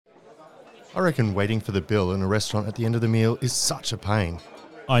I reckon waiting for the bill in a restaurant at the end of the meal is such a pain.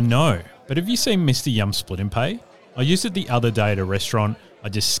 I know, but have you seen Mr. Yum Split and Pay? I used it the other day at a restaurant. I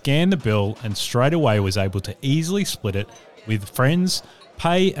just scanned the bill and straight away was able to easily split it with friends,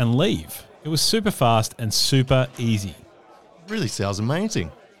 pay and leave. It was super fast and super easy. Really sounds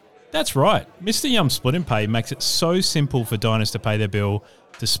amazing. That's right. Mr. Yum Split and Pay makes it so simple for diners to pay their bill,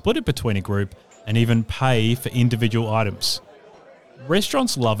 to split it between a group, and even pay for individual items.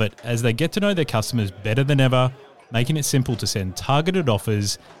 Restaurants love it as they get to know their customers better than ever, making it simple to send targeted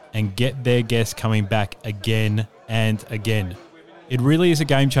offers and get their guests coming back again and again. It really is a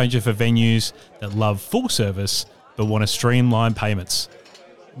game changer for venues that love full service but want to streamline payments.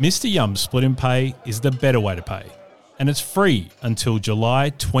 Mr. Yum Split and Pay is the better way to pay, and it's free until July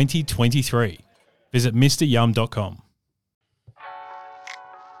 2023. Visit mryum.com.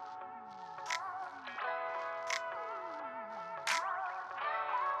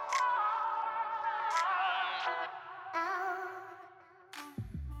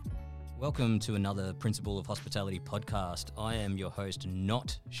 Welcome to another Principle of Hospitality podcast. I am your host,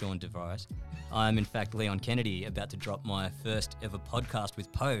 not Sean DeVries. I am in fact Leon Kennedy, about to drop my first ever podcast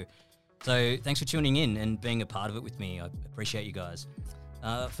with Poe. So thanks for tuning in and being a part of it with me. I appreciate you guys.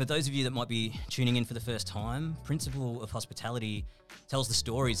 For those of you that might be tuning in for the first time, Principle of Hospitality tells the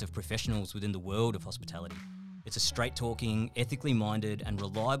stories of professionals within the world of hospitality. It's a straight-talking, ethically minded and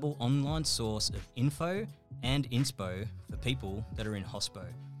reliable online source of info and inspo for people that are in hospo.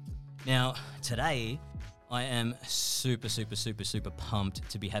 Now, today, I am super pumped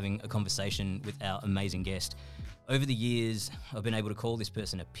to be having a conversation with our amazing guest. Over the years, I've been able to call this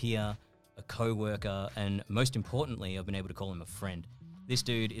person a peer, a co-worker, and most importantly, I've been able to call him a friend. This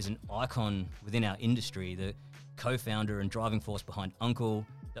dude is an icon within our industry, the co-founder and driving force behind Uncle,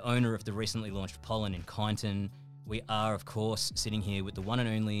 the owner of the recently launched Pollen in Kyneton. We are, of course, sitting here with the one and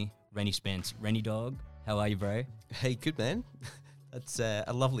only Rene Spence. Rene Dog, how are you, bro? Hey, good man. That's a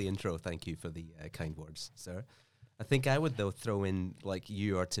lovely intro. Thank you for the kind words, sir. I think I would, though, throw in, like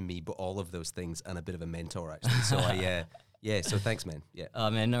you are to me, but all of those things and a bit of a mentor, actually. So so thanks, man. Yeah. Oh,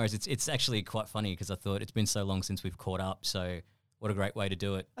 man, no worries. It's actually quite funny because I thought it's been so long since we've caught up, so what a great way to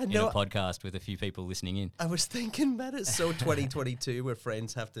do it in a podcast with a few people listening in. I was thinking, man, it's so 2022 where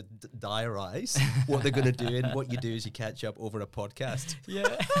friends have to diarize what they're going to do, and what you do is you catch up over a podcast.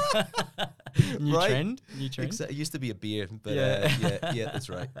 Yeah. New trend. It used to be a beer, but yeah, that's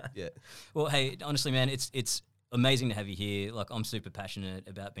right. Yeah. Well, hey, honestly, man, it's amazing to have you here. Like, I'm super passionate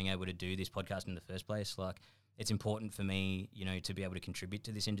about being able to do this podcast in the first place. Like, it's important for me, to be able to contribute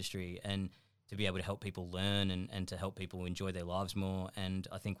to this industry and to be able to help people learn and to help people enjoy their lives more. And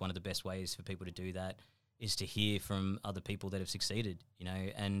I think one of the best ways for people to do that is to hear from other people that have succeeded,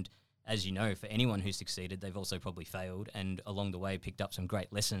 and as you know, for anyone who's succeeded, they've also probably failed and along the way picked up some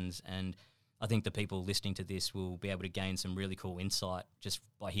great lessons. And I think the people listening to this will be able to gain some really cool insight just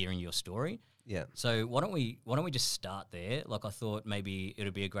by hearing your story. Yeah. So why don't we just start there? Like, I thought maybe it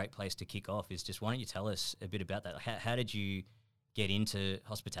would be a great place to kick off is just, why don't you tell us a bit about that? How did you get into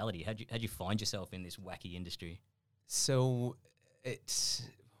hospitality? How'd you find yourself in this wacky industry? So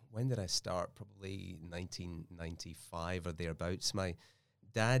when did I start? Probably 1995 or thereabouts. My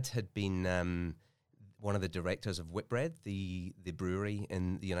dad had been one of the directors of Whitbread, the brewery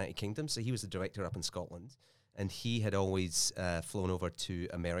in the United Kingdom. So he was the director up in Scotland, and he had always flown over to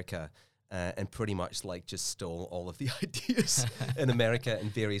America and pretty much like just stole all of the ideas in America in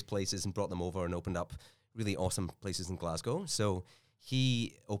various places and brought them over and opened up really awesome places in Glasgow. So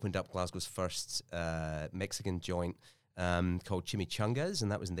he opened up Glasgow's first Mexican joint called Chimichangas,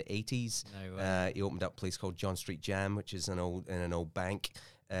 and that was in the 80s. No way. He opened up a place called John Street Jam, which is in an old bank.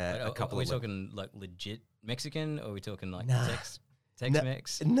 Are we talking like legit Mexican, or are we talking like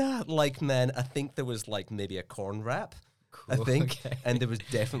Tex-Mex? Man, I think there was like maybe a corn wrap. Cool. I think, okay. And there was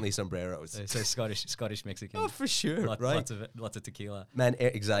definitely sombreros. So Scottish Mexican. Oh, for sure, right? Lots of tequila. Man,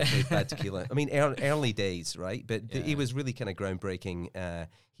 exactly, bad tequila. I mean, early days, right? But he was really kind of groundbreaking.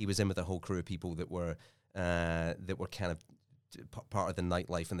 He was in with a whole crew of people that were kind of part of the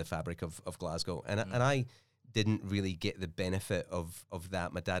nightlife and the fabric of Glasgow. And I didn't really get the benefit of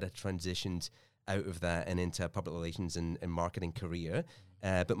that. My dad had transitioned out of that and into a public relations and marketing career.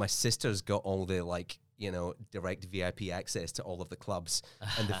 But my sister's got all the direct VIP access to all of the clubs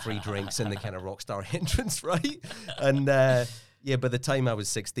and the free drinks and the kind of rock star entrance, right? And by the time I was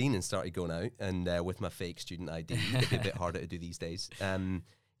 16 and started going out and with my fake student ID, it'd be a bit harder to do these days. My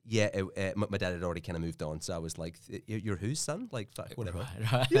dad had already kind of moved on, so I was like, "You're whose son?" Like, whatever.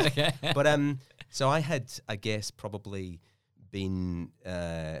 Right. Yeah. Okay. But so I had, I guess, probably been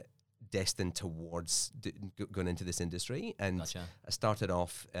destined towards going into this industry. And Gotcha. I started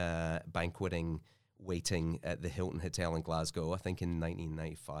off banqueting, waiting at the Hilton Hotel in Glasgow, I think in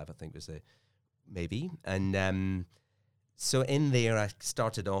 1995, I think was maybe. And so in there, I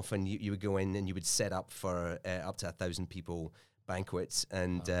started off, and you would go in and you would set up for up to 1,000 people banquets,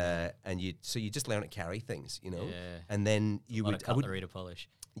 and you just learn to carry things, you know. Yeah. And then A lot of cutlery to polish.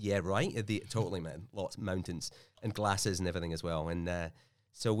 Yeah, right. Totally, man. Lots of mountains and glasses and everything as well. And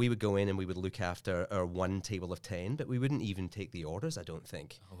so we would go in and we would look after our one table of 10, but we wouldn't even take the orders, I don't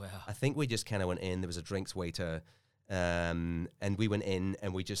think. Oh, wow. I think we just kind of went in. There was a drinks waiter, and we went in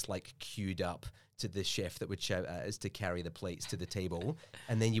and we just like queued up to the chef that would shout at us to carry the plates to the table.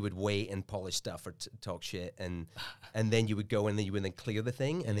 And then you would wait and polish stuff or talk shit. And then you would go and then you would then clear the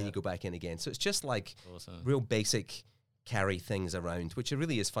thing and then you go back in again. So it's just like real basic carry things around, which it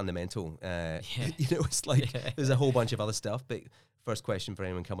really is fundamental. You know, it's like there's a whole bunch of other stuff, but first question for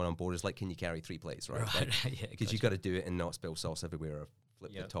anyone coming on board is like, can you carry 3 plates, right? Because you've got to do it and not spill sauce everywhere or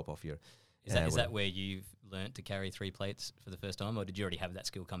flip the top off your... Is that where you've learnt to carry 3 plates for the first time, or did you already have that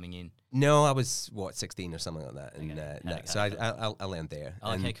skill coming in? No, I was, 16 or something like that. And so I learned there.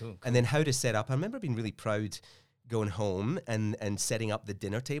 Oh, okay, cool. And then how to set up. I remember being really proud going home and setting up the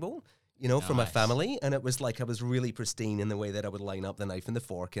dinner table, you know, for my family. And it was like I was really pristine in the way that I would line up the knife and the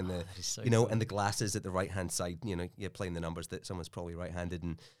fork and and the glasses at the right-hand side, you know, playing the numbers that someone's probably right-handed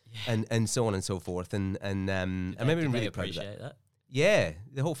and so on and so forth. And I remember being really proud of that. Yeah,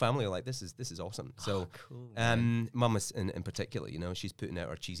 the whole family are like, this is awesome. So, cool, Mum was in particular, you know, she's putting out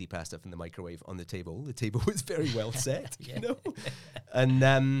her cheesy pasta from the microwave on the table. The table was very well set, you know.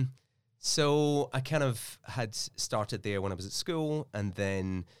 And so I kind of had started there when I was at school, and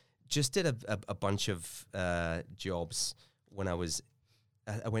then just did a bunch of jobs when I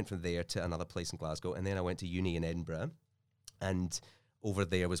went from there to another place in Glasgow, and then I went to uni in Edinburgh, and over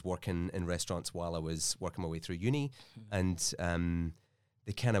there was working in restaurants while I was working my way through uni. And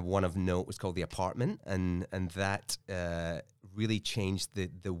the kind of one of note was called The Apartment, and that really changed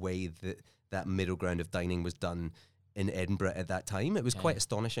the way that middle ground of dining was done in Edinburgh at that time. It was quite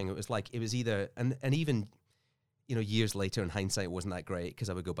astonishing. It was like, it was either, and even, you know, years later in hindsight, it wasn't that great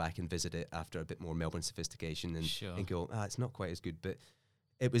because I would go back and visit it after a bit more Melbourne sophistication and go, it's not quite as good. But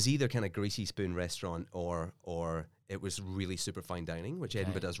it was either kind of greasy spoon restaurant or it was really super fine dining, which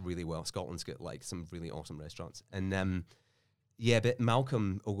Edinburgh does really well. Scotland's got like some really awesome restaurants. And but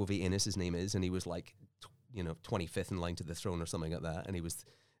Malcolm Ogilvie Innes, his name is, and he was like, 25th in line to the throne or something like that. And he was,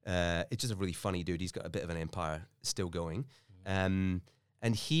 it's just a really funny dude. He's got a bit of an empire still going. And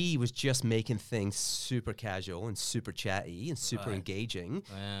he was just making things super casual and super chatty and super engaging.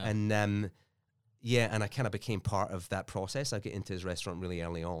 Wow. And and I kind of became part of that process. I got into his restaurant really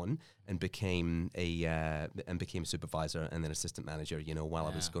early on and became a supervisor and then assistant manager, you know, while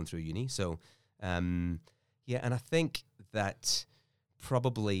I was going through uni. So, and I think that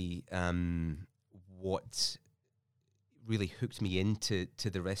probably what really hooked me into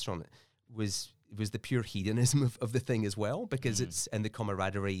the restaurant was the pure hedonism of the thing as well, because it's, and the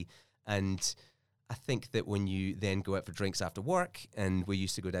camaraderie. And I think that when you then go out for drinks after work, and we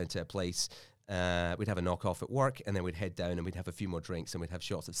used to go down to a place, we'd have a knockoff at work, and then we'd head down and we'd have a few more drinks, and we'd have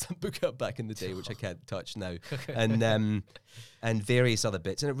shots of Sambuca back in the day, which I can't touch now, and various other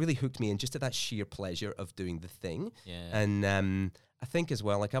bits. And it really hooked me in just to that sheer pleasure of doing the thing. Yeah. And I think as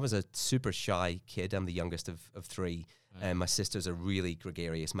well, like I was a super shy kid. I'm the youngest of 3. And my sisters are really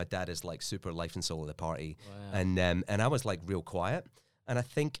gregarious. My dad is like super life and soul of the party. Wow. And I was like real quiet. And I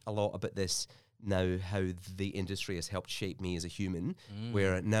think a lot about this now, how the industry has helped shape me as a human,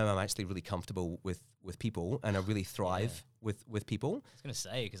 where now I'm actually really comfortable with people, and I really thrive with people. I was going to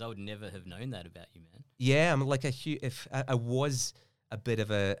say, because I would never have known that about you, man. Yeah, I'm like if I was a bit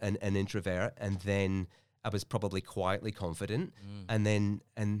of an introvert, and then I was probably quietly confident, and then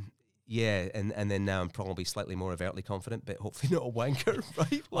now I'm probably slightly more overtly confident, but hopefully not a wanker,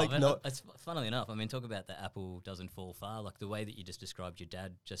 right? Like not. It's funnily enough. I mean, talk about the apple doesn't fall far. Like the way that you just described your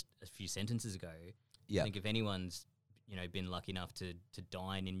dad just a few sentences ago. I think if anyone's been lucky enough to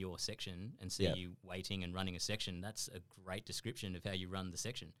dine in your section and see you waiting and running a section, that's a great description of how you run the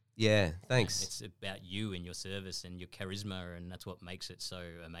section. Yeah, thanks. It's about you and your service and your charisma, and that's what makes it so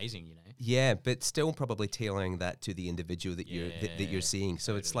amazing, you know. Yeah, but still probably tailoring that to the individual that you're seeing.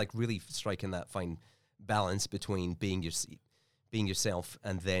 So it's like really striking that fine balance between being yourself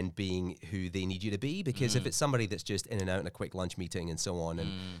and then being who they need you to be. Because if it's somebody that's just in and out in a quick lunch meeting and so on,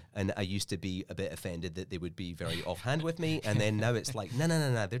 and I used to be a bit offended that they would be very offhand with me, and then now it's like, no,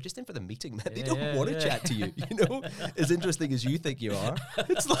 they're just in for the meeting, man. They don't want to chat to you, you know, as interesting as you think you are.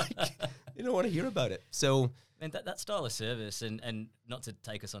 It's like, they don't want to hear about it. So And that style of service, and not to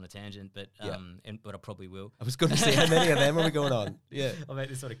take us on a tangent, but but I probably will. I was going to say, how many of them are we going on? Yeah. I'll make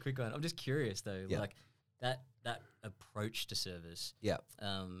this sort of quick one. I'm just curious though, Yeah. like that approach to service. Yeah.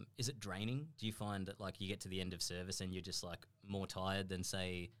 Is it draining? Do you find that like you get to the end of service and you're just like more tired than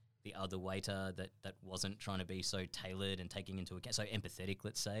say the other waiter that wasn't trying to be so tailored and taking into account, so empathetic,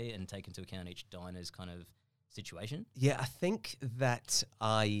 let's say, and take into account each diner's kind of situation? Yeah, I think that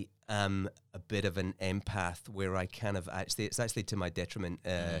I am a bit of an empath where I kind of it's actually to my detriment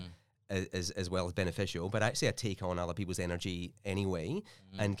as well as beneficial, but actually I take on other people's energy anyway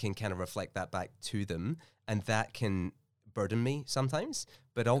and can kind of reflect that back to them, and that can burden me sometimes,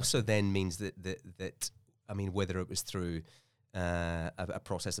 but also then means that I mean, whether it was through a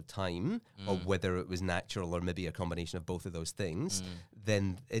process of time or whether it was natural or maybe a combination of both of those things,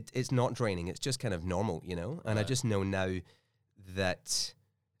 then it's not draining. It's just kind of normal, you know? And I just know now that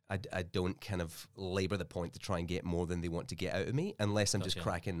I don't kind of labor the point to try and get more than they want to get out of me, unless I'm just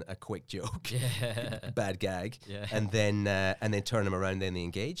cracking a quick joke, bad gag, and then turn them around, then they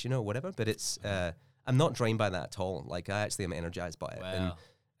engage, you know, whatever. But it's, I'm not drained by that at all. Like, I actually am energized by it. Wow.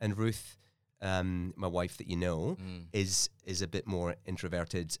 And Ruth, my wife that you know, is a bit more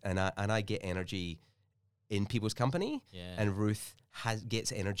introverted, and I get energy in people's company, and Ruth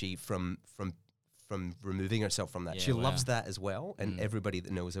gets energy from removing herself from that. She loves that as well, and everybody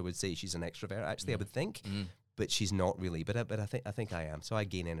that knows her would say she's an extrovert. Actually, I would think, but she's not really. But I think I am. So I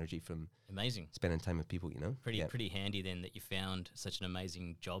gain energy from spending time with people. You know, pretty handy then that you found such an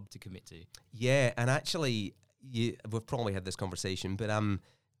amazing job to commit to. Yeah, and actually, we've probably had this conversation, but I'm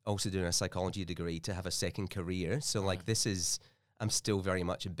also doing a psychology degree to have a second career. So like I'm still very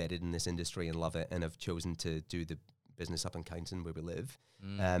much embedded in this industry and love it, and I've chosen to do the business up in Counton where we live,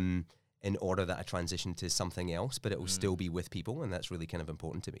 in order that I transition to something else, but it will still be with people, and that's really kind of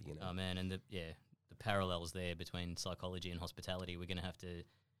important to me, you know. Oh man, and the parallels there between psychology and hospitality, we're going to have to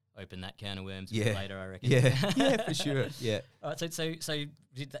open that can of worms later, I reckon. Yeah, for sure. Yeah. All right, so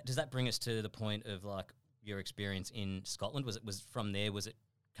does that bring us to the point of like your experience in Scotland? Was from there? Was it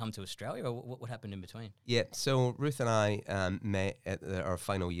come to Australia, or what happened in between? Yeah, so Ruth and I met at our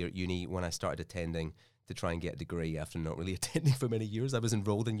final year at uni when I started attending to try and get a degree after not really attending for many years. I was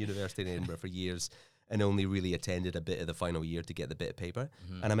enrolled in university in Edinburgh for years and only really attended a bit of the final year to get the bit of paper.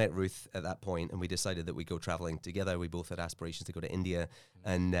 And I met Ruth at that point, and we decided that we'd go travelling together. We both had aspirations to go to India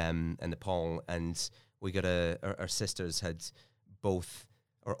and Nepal, and we got our sisters had both,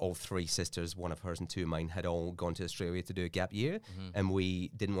 or all three sisters, one of hers and two of mine, had all gone to Australia to do a gap year, and we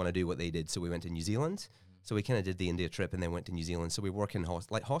didn't want to do what they did, so we went to New Zealand. So we kind of did the India trip and then went to New Zealand. So we work in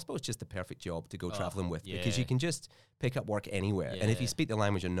hospital is just the perfect job to go traveling with, because you can just pick up work anywhere. And if you speak the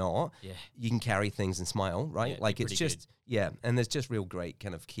language or not, you can carry things and smile, right? Like it's just, and there's just real great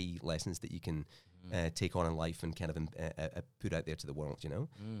kind of key lessons that you can take on in life and kind of put out there to the world, you know?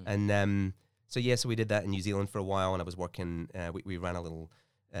 And so we did that in New Zealand for a while, and I was working, we ran a little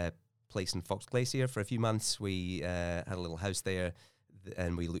place in Fox Glacier for a few months. We had a little house there,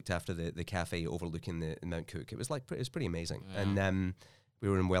 and we looked after the cafe overlooking the Mount Cook. It was pretty amazing. And we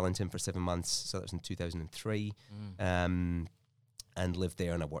were in Wellington for 7 months, so that was in 2003, and lived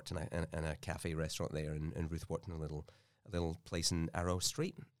there. And I worked in a cafe restaurant there, and Ruth worked in a little place in Arrow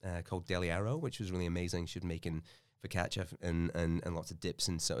Street called Deli Arrow, which was really amazing. She was making focaccia and lots of dips,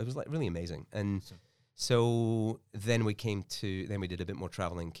 and so it was like really amazing. And so then we did a bit more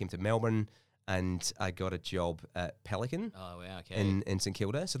traveling, came to Melbourne, and I got a job at Pelican in St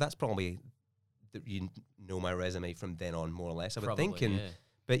Kilda. So that's probably, you know, my resume from then on, more or less, I would think.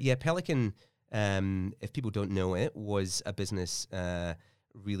 But yeah, Pelican, if people don't know it, was a business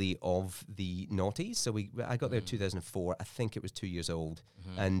really of the noughties. So I got there in 2004. I think it was 2 years old.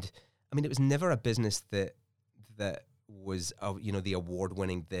 And I mean, it was never a business that was the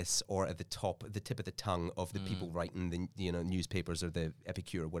award-winning this, or at the tip of the tongue of the people writing the newspapers or the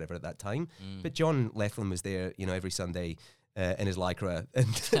Epicure or whatever at that time. But John Leflin was there, every Sunday in his lycra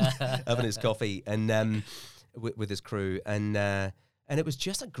and having his coffee and with his crew, and it was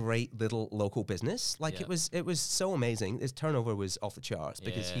just a great little local business. Like it was so amazing. His turnover was off the charts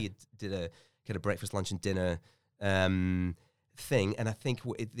because he did a kind of breakfast, lunch, and dinner thing. And I think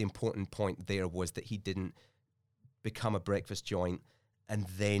the important point there was that he didn't become a breakfast joint and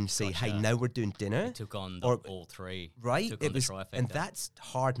then say, hey, now we're doing dinner. He took on all three. Right? Took on the trifecta. And that's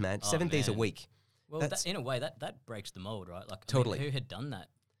hard, man. 7 days a week. Well, in a way, that breaks the mold, right? Like, totally. I mean, who had done that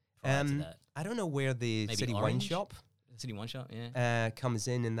prior to that? I don't know where the Maybe City Orange? Wine Shop City Wine Shop, comes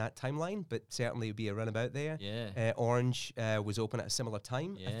in that timeline, but certainly would be a runabout there. Yeah. Orange was open at a similar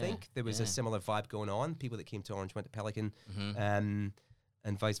time, I think. There was a similar vibe going on. People that came to Orange went to Pelican.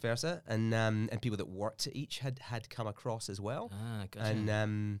 and vice versa, and people that worked at each had come across as well. Ah, gotcha.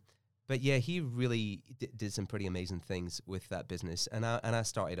 And but yeah, he really did some pretty amazing things with that business, and I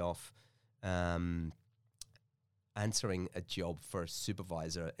started off answering a job for a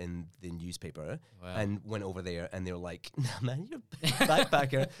supervisor in the newspaper. Wow. And went over there, and they were like, "Nah, man, you're a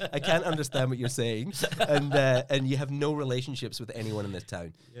backpacker. I can't understand what you're saying, and you have no relationships with anyone in this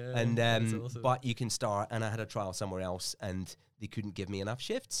town. Yeah, And that's awesome. but you can start." And I had a trial somewhere else, and they couldn't give me enough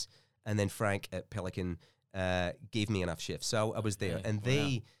shifts. And then Frank at Pelican gave me enough shifts, so I was there. Okay, And wow.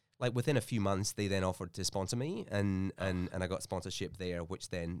 they, like within a few months, they then offered to sponsor me, and I got sponsorship there, which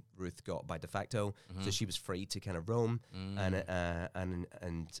then Ruth got by de facto. So she was free to kind of roam, and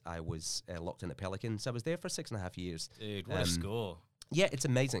I was locked in at Pelican. So I was there for 6.5 years. Dude, what a score. Yeah, it's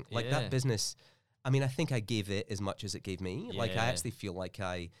amazing. Like Yeah. that business. I mean, I think I gave it as much as it gave me. Like I Yeah. actually feel like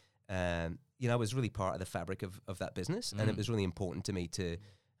I was really part of the fabric of that business, and it was really important to me to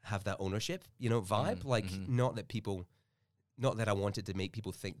have that ownership, vibe. Not that I wanted to make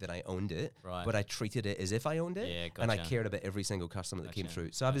people think that I owned it, Right. but I treated it as if I owned it, Yeah, and I gotcha. cared about every single customer that came Gotcha,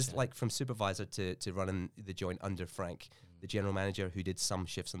 through. So I was gotcha. like from supervisor to running the joint under Frank, the general manager, who did some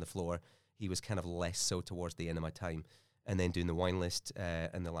shifts on the floor. He was kind of less so towards the end of my time, and then doing the wine list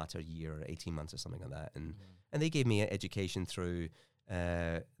in the latter year, or 18 months or something like that. And they gave me an education through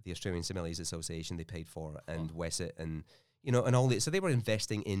the Australian Sommeliers Association. They paid for, and Wesset, and and all that. So they were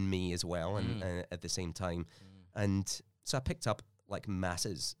investing in me as well, and at the same time, and so I picked up like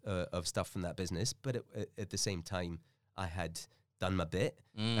masses of stuff from that business, but at the same time, I had done my bit,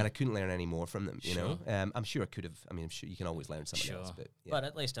 and I couldn't learn any more from them. You know, I'm sure I could have. I mean, I'm sure you can always learn something else, but yeah. But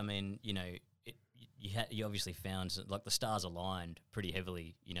at least, I mean, you obviously found like the stars aligned pretty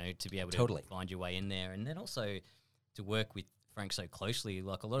heavily, to be able to Totally. find your way in there, and then also to work with Frank so closely.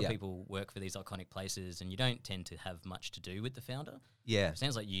 Like a lot of Yeah. people work for these iconic places, and you don't tend to have much to do with the founder. Yeah. It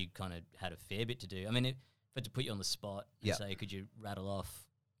sounds like you kind of had a fair bit to do. I mean, but to put you on the spot and Yeah. say, could you rattle off,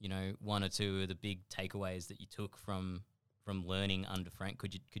 one or two of the big takeaways that you took from learning under Frank?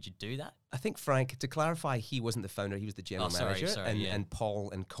 Could you do that? I think Frank, to clarify, he wasn't the founder; he was the general manager, and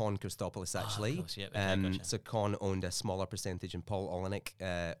Paul and Con Christopoulos actually. of course, yep, okay, gotcha. So Con owned a smaller percentage, and Paul Olenek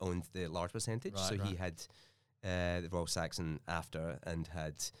owned the large percentage. Right, so he right. had the Royal Saxon after, and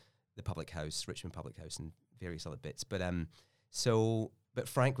had the Public House, Richmond Public House, and various other bits. But but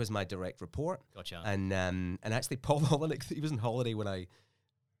Frank was my direct report. Gotcha. And actually, Paul Olenek, he was on holiday when I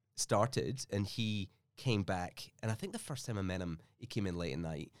started, and he came back, and I think the first time I met him, he came in late at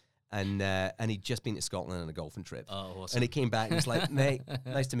night, and he'd just been to Scotland on a golfing trip. Oh, awesome. And he came back and was like, "Mate,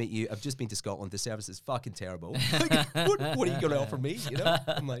 nice to meet you. I've just been to Scotland. The service is fucking terrible. Like, what are you going to offer me?"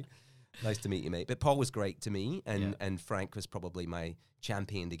 I'm like, "Nice to meet you, mate." But Paul was great to me, and Frank was probably my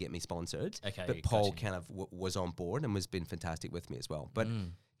champion to get me sponsored. Okay, but Paul gotcha. kind of was on board and was been fantastic with me as well. But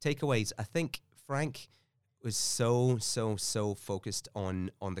takeaways, I think Frank was so focused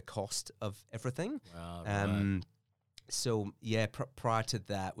on the cost of everything. Wow, right. So yeah, prior to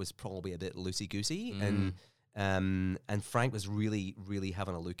that was probably a bit loosey goosey, and Frank was really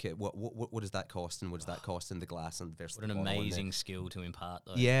having a look at what does that cost, and what does that cost in the glass and versus What the an bottle, and amazing skill to impart,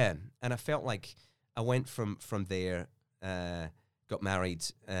 though. yeah, and I felt like I went from there, got married,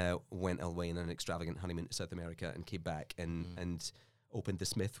 went away on an extravagant honeymoon to South America, and came back and opened the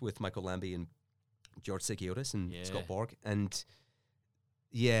Smith with Michael Lambie and George Sigiotis and Scott Borg, and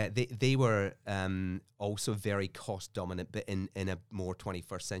yeah, they were also very cost dominant, but in a more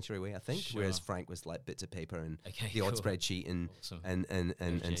 21st century way, I think. Sure. Whereas Frank was like bits of paper and Okay, the odd cool. spreadsheet and Awesome.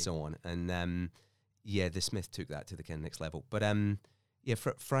 and so on. And yeah, the Smith took that to the kind of next level. But yeah,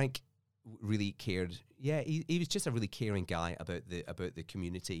 Frank really cared. Yeah, he was just a really caring guy about the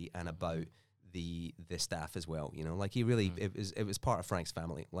community and about the staff as well. Like he really it was part of Frank's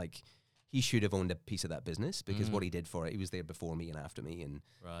family. Like he should have owned a piece of that business because what he did for it, he was there before me and after me, and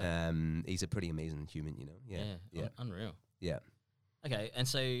Right. he's a pretty amazing human. Yeah. Unreal. Yeah. Okay, and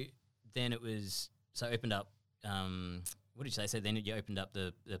so then it was opened up. What did you say? So then you opened up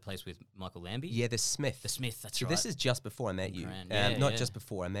the place with Michael Lambie. Yeah, the Smith. The Smith. That's So right. this is just before I met you. Grand. Yeah, Not yeah. just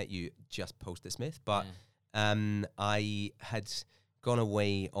before I met you, just post the Smith. But I had gone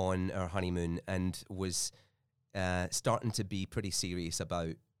away on our honeymoon and was starting to be pretty serious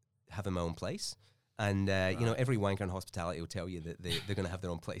about having my own place. And every wanker in hospitality will tell you that they're going to have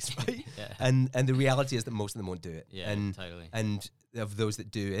their own place, right? Yeah. And the reality is that most of them won't do it. Yeah, and totally. And of those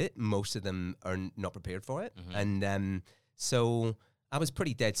that do it, most of them are not prepared for it. Mm-hmm. And so I was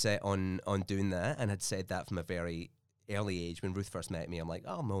pretty dead set on doing that, and had said that from a very early age. When Ruth first met me, I'm like,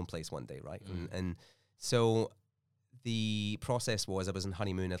 "Oh, I'll have my own place one day, right?" And so the process was, I was on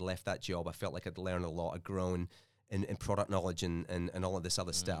honeymoon, I'd left that job, I felt like I'd learned a lot, I'd grown in product knowledge and all of this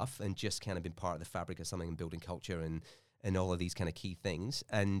other stuff, and just kind of been part of the fabric of something and building culture and all of these kind of key things.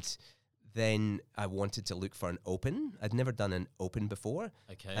 And then I wanted to look for an open. I'd never done an open before.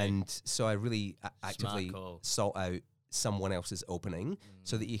 Okay. And so I really actively sought out someone else's opening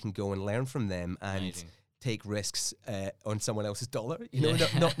so that you can go and learn from them and Amazing. take risks on someone else's dollar. You know,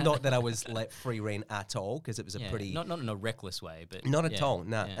 not that I was let free rein at all, because it was a pretty... Not in a reckless way, but... Not at all,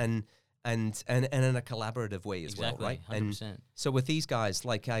 no. Yeah. And in a collaborative way as well, right? 100%. And so with these guys,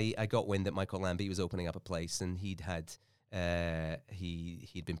 like I got wind that Michael Lambie was opening up a place, and he'd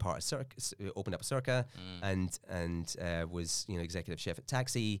been part of Circa, opened up a Circa, and was executive chef at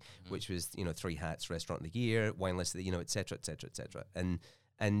Taxi, which was 3 hats, restaurant of the year, wine list of the, et cetera, et cetera, et cetera.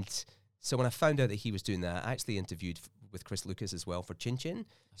 And so when I found out that he was doing that, I actually interviewed with Chris Lucas as well for Chin Chin.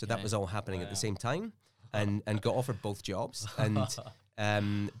 So that was all happening at the same time, and got offered both jobs, and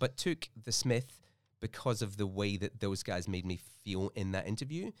but took the Smith because of the way that those guys made me feel in that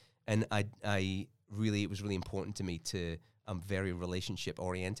interview. And it was really important to me I'm very relationship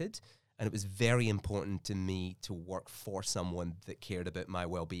oriented, and it was very important to me to work for someone that cared about my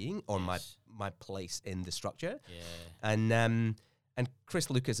well-being or my place in the structure. Yeah. And Chris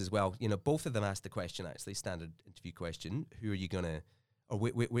Lucas as well, both of them asked the question, actually, standard interview question, who are you going to, or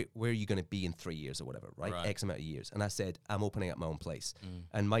where are you going to be in 3 years or whatever, right? X amount of years. And I said, I'm opening up my own place.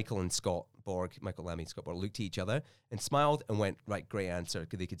 And Michael Lambie and Scott Borg looked at each other and smiled and went, right, great answer.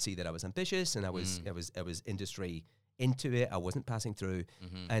 Because they could see that I was ambitious and I was industry into it. I wasn't passing through.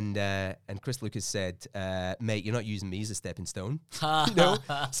 And Chris Lucas said, mate, you're not using me as a stepping stone.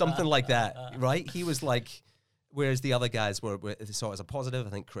 Something like that, right? He was like, whereas the other guys saw it as a positive. I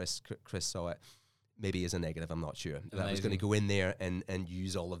think Chris saw it maybe as a negative, I'm not sure. That I was going to go in there and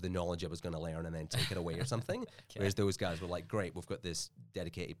use all of the knowledge I was going to learn and then take it away or something. Whereas those guys were like, great, we've got this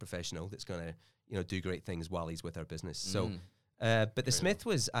dedicated professional that's going to, do great things while he's with our business. So, but the Smith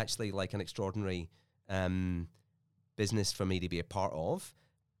was actually like an extraordinary business for me to be a part of,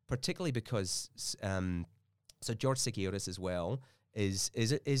 particularly because, so George Sigiotis as well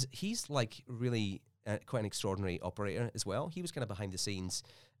he's like really quite an extraordinary operator as well. He was kind of behind the scenes,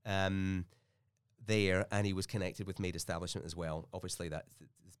 there, and he was connected with Made Establishment as well. Obviously, that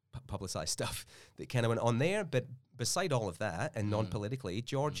publicized stuff that kind of went on there. But beside all of that, and non-politically,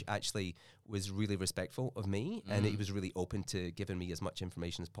 George actually was really respectful of me, and he was really open to giving me as much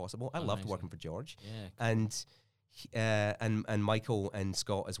information as possible. I loved working for George, and Michael and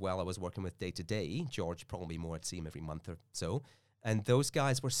Scott as well. I was working with day to day. George probably more. I'd see him every month or so, and those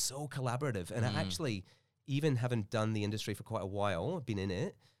guys were so collaborative. And I actually, even having done the industry for quite a while, been in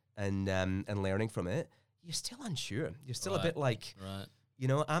it. And learning from it, you're still unsure. You're still a bit like,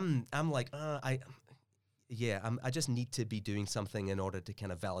 I'm like, I just need to be doing something in order to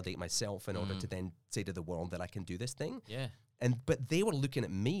kind of validate myself, in order to then say to the world that I can do this thing. Yeah. But they were looking at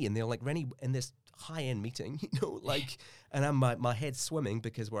me, and they're like, Rene, in this high-end meeting, and I'm my head's swimming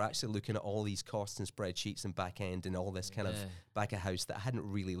because we're actually looking at all these costs and spreadsheets and back end and all this kind of back of house that I hadn't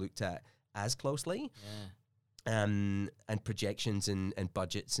really looked at as closely. Yeah. And projections and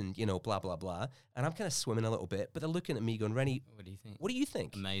budgets and blah blah blah, and I'm kind of swimming a little bit, but they're looking at me going, Rene, what do you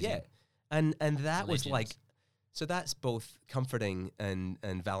think? Amazing. Yeah. And that was like, so that's both comforting and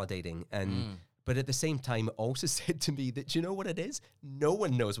validating, and but at the same time it also said to me that, you know what it is, no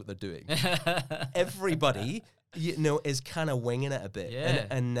one knows what they're doing. Everybody is kind of winging it a bit.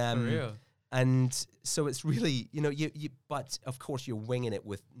 And for real. And so it's really, but of course you're winging it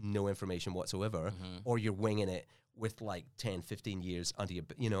with no information whatsoever, or you're winging it with like 10, 15 years under your,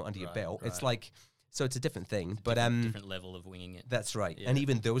 your belt. Right. It's like, so it's a different thing, but different level of winging it. That's right. Yeah. And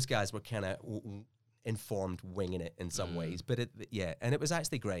even those guys were kind of informed winging it in some ways, but and it was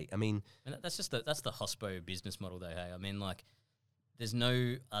actually great. I mean, and that's the hospo business model though. Hey, I mean, like, there's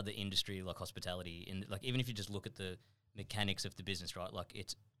no other industry like hospitality in, like, even if you just look at the mechanics of the business, right? Like,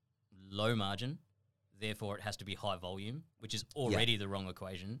 it's low margin, therefore it has to be high volume, which is already the wrong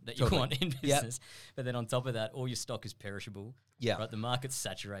equation that you want in business. But then on top of that, all your stock is perishable. Yeah. Right? The market's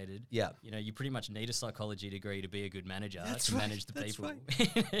saturated. Yeah. You pretty much need a psychology degree to be a good manager manage the people.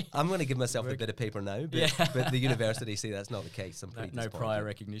 Right. I'm going to give myself a bit of paper now, but the university say that's not the case. I'm pretty no prior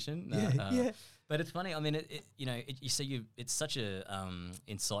recognition. But it's funny. I mean, it's such a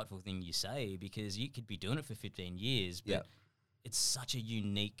insightful thing you say, because you could be doing it for 15 years, but it's such a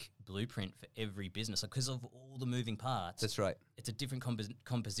unique blueprint for every business because of all the moving parts. That's right. It's a different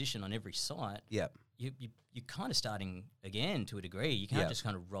composition on every site. Yeah. You're kind of starting again to a degree. You can't just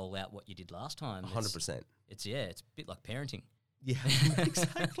kind of roll out what you did last time. 100%. It's a bit like parenting. Yeah,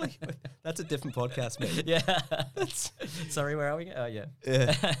 exactly. That's a different podcast, mate. Yeah. Sorry, where are we? Oh, yeah.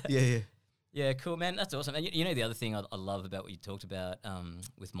 Yeah. Yeah, cool, man. That's awesome. And you know, the other thing I love about what you talked about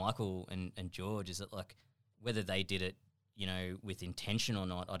with Michael and George is that, like, whether they did it, you know, with intention or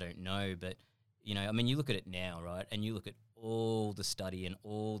not, I don't know. But, you know, I mean, you look at it now, right? And you look at all the study and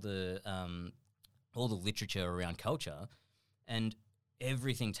all the literature around culture, and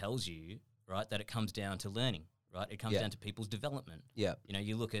everything tells you, right, that it comes down to learning, right? It comes down to people's development. Yeah. You know,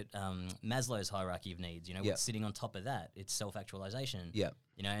 you look at Maslow's hierarchy of needs, you know, what's sitting on top of that? It's self-actualization. Yeah.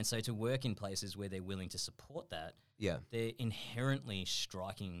 You know, and so to work in places where they're willing to support that, Yeah. they're inherently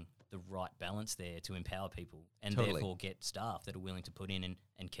striking the right balance there to empower people and Totally. therefore get staff that are willing to put in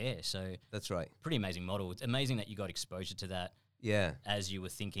and care. So That's right. pretty amazing model. It's amazing that you got exposure to that Yeah. as you were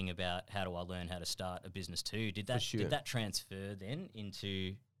thinking about how do I learn how to start a business too. Did that sure. did that transfer then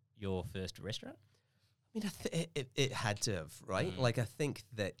into your first restaurant? I mean, it had to have, right? Like, I think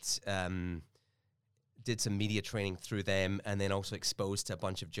that did some media training through them, and then also exposed to a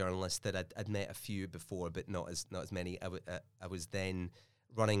bunch of journalists that I'd met a few before, but not as many. I was then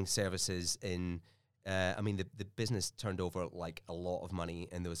running services in. I mean, the business turned over like a lot of money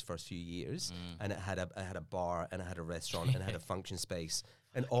in those first few years, and it had a bar, and it had a restaurant, and it had a function space,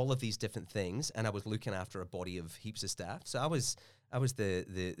 and all of these different things. And I was looking after a body of heaps of staff. So I was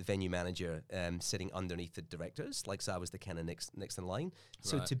the venue manager, sitting underneath the directors, like, so I was the kind of next in line.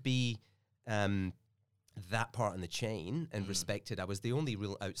 So to be that part in the chain and respected, I was the only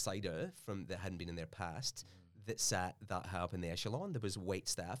real outsider from that hadn't been in their past that sat that high up in the echelon. There was wait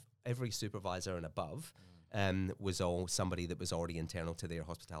staff. Every supervisor and above was all somebody that was already internal to their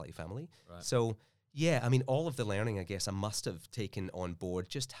hospitality family. Right. So, yeah, I mean, all of the learning, I guess, I must have taken on board,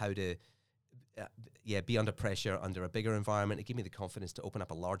 just how to be under pressure, under a bigger environment. It gave me the confidence to open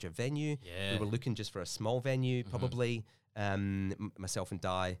up a larger venue. Yeah. We were looking just for a small venue, probably, myself and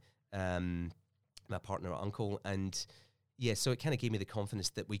Di, my partner, Uncle, and yeah, so it kind of gave me the confidence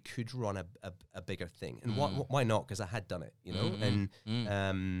that we could run a bigger thing. And why not? Because I had done it, you know?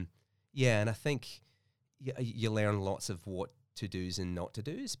 And and I think you learn lots of what to do's and not to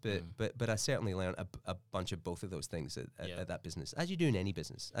do's, but I certainly learned a bunch of both of those things at that business, as you do in any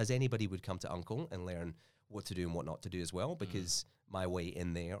business, as anybody would come to Uncle and learn what to do and what not to do as well, because my way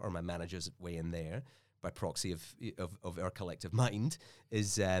in there, or my manager's way in there, by proxy of our collective mind,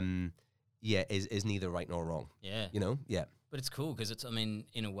 is neither right nor wrong. Yeah. You know? Yeah. But it's cool because it's, I mean,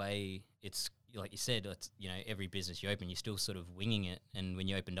 in a way, it's like you said, it's, you know, every business you open, you're still sort of winging it. And when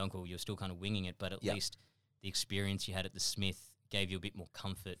you opened Uncle, you're still kind of winging it. But at least the experience you had at the Smith gave you a bit more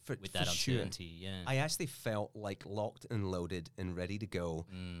comfort with that uncertainty. Sure. Yeah. I actually felt like locked and loaded and ready to go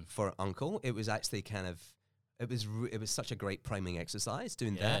for Uncle. It was actually kind of, it was such a great priming exercise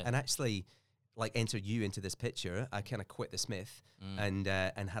doing that. And actually, like, enter you into this picture. I kind of quit the Smith and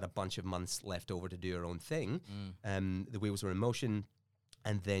had a bunch of months left over to do our own thing. The wheels were in motion,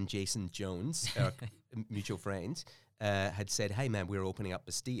 and then Jason Jones, our mutual friend, had said, "Hey man, we're opening up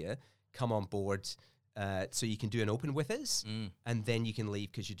Bastia. Come on board, so you can do an open with us, and then you can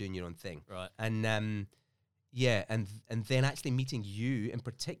leave because you're doing your own thing." Right. And and then actually meeting you in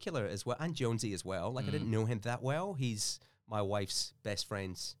particular as well, and Jonesy as well. Like, I didn't know him that well. He's my wife's best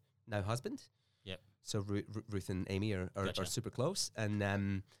friend's now husband. So Ruth and Amy are super close,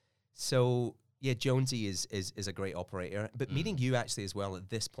 and so yeah, Jonesy is a great operator. But meeting you actually as well at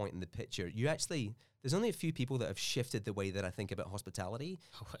this point in the picture, there's only a few people that have shifted the way that I think about hospitality,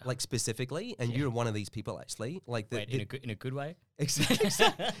 like specifically, and you're one of these people actually. Like in a good way. Exactly.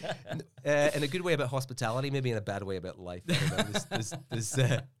 In a good way about hospitality, maybe in a bad way about life. I don't know. There's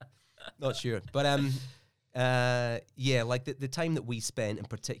not sure, but like the time that we spent in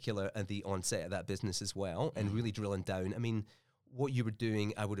particular at the onset of that business as well, and really drilling down. I mean, what you were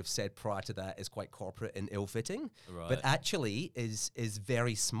doing, I would have said prior to that, is quite corporate and ill-fitting, but actually is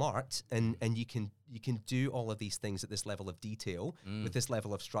very smart, and you can do all of these things at this level of detail with this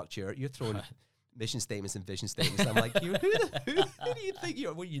level of structure. You're throwing mission statements and vision statements. I'm like, who do you think you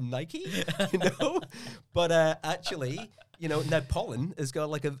are? Were you Nike? You know? But actually, you know, now Pollen has got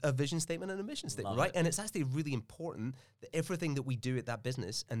like a vision statement and a mission statement, right? And it's actually really important that everything that we do at that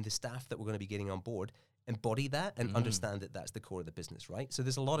business and the staff that we're going to be getting on board embody that and understand that that's the core of the business, right? So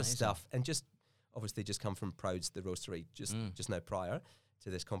there's a lot of stuff, and just obviously just come from Prouds, the roastery, just now prior to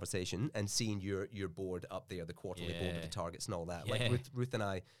this conversation, and seeing your board up there, the quarterly board with the targets and all that. Yeah. Like Ruth and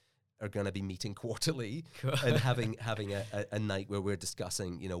I are going to be meeting quarterly and having a night where we're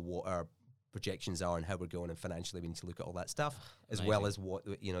discussing, you know, what our projections are and how we're going, and financially we need to look at all that stuff, as well as what,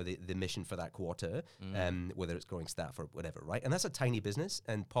 you know, the mission for that quarter, whether it's growing staff or whatever, right? And that's a tiny business,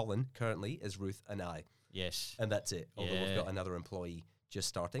 and Pollen currently is Ruth and I. Yes. And that's it, although we've got another employee, just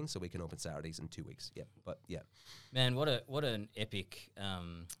starting, so we can open Saturdays in 2 weeks. Yeah, but yeah, Man, what an epic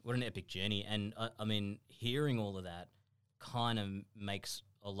journey. And I mean, hearing all of that kind of makes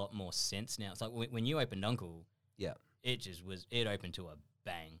a lot more sense now. It's like when you opened Uncle, yeah, it opened to a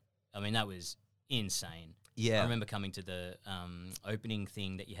bang. I mean, that was insane. yeah. I remember coming to the opening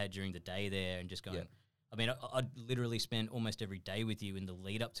thing that you had during the day there and just going, Yeah. I mean, I'd literally spend almost every day with you in the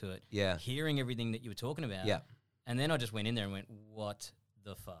lead up to it, Yeah. hearing everything that you were talking about. Yeah. And then I just went in there and went, what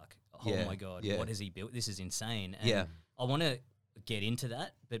the fuck? Oh Yeah, my God, yeah. what has he built? This is insane. And Yeah. I want to get into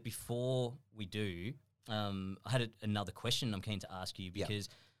that, but before we do, I had another question I'm keen to ask you, because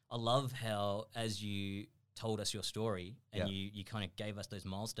I love how, as you told us your story and you kind of gave us those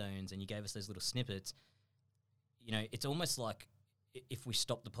milestones and you gave us those little snippets, you know, it's almost like if we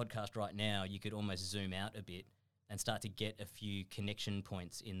stop the podcast right now, you could almost zoom out a bit and start to get a few connection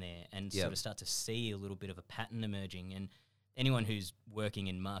points in there and sort of start to see a little bit of a pattern emerging. And anyone who's working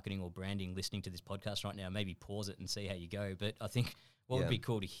in marketing or branding listening to this podcast right now, maybe pause it and see how you go. But I think what would be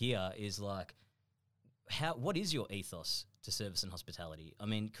cool to hear is like, what is your ethos to service and hospitality? I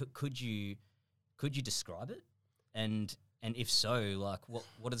mean, could you describe it? And if so, like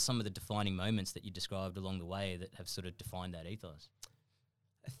what are some of the defining moments that you described along the way that have sort of defined that ethos?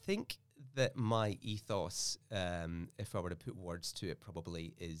 I think that my ethos, if I were to put words to it,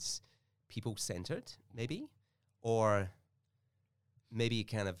 probably is people-centered, maybe, or maybe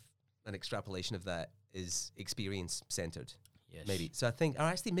kind of an extrapolation of that is experience-centered, maybe. So I think, or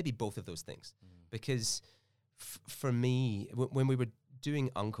actually maybe both of those things, because for me, when we were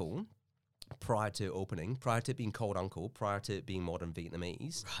doing Uncle, prior to opening, prior to it being called Uncle, prior to it being modern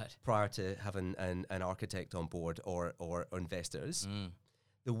Vietnamese, prior to having an architect on board or investors,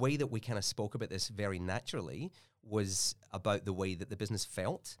 the way that we kind of spoke about this very naturally was about the way that the business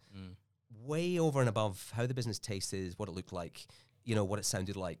felt, way over and above how the business tasted, what it looked like, you know, what it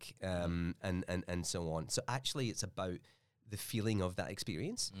sounded like, and so on. So actually it's about the feeling of that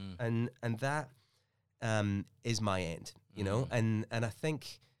experience, and that is my end, you know, and I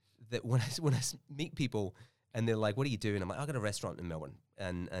think that when I meet people and they're like, "What are you doing?" I'm like, "I got a restaurant in Melbourne,"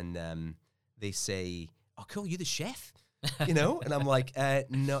 and they say, "Oh, cool, you the chef?" You know, and I'm like,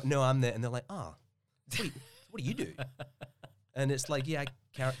 "No, I'm the," and they're like, "Oh, what do you do?" And it's like, "Yeah,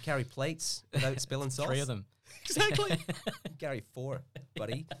 I carry plates without spilling sauce." 3 of them. Exactly. Carry 4,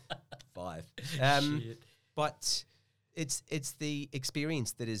 buddy. 5. But it's the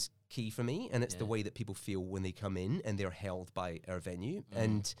experience that is key for me, and it's the way that people feel when they come in and they're held by our venue.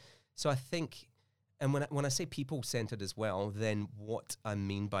 And so I think, and when I say people-centered as well, then what I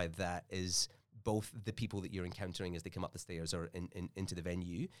mean by that is both the people that you're encountering as they come up the stairs or into the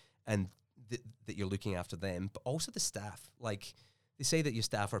venue, and that you're looking after them, but also the staff. Like, they say that your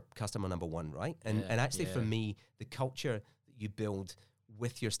staff are customer number one, right? And actually for me, the culture that you build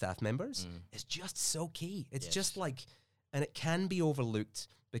with your staff members is just so key. It's just like, and it can be overlooked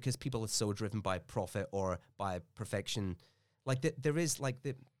because people are so driven by profit or by perfection. Like there is like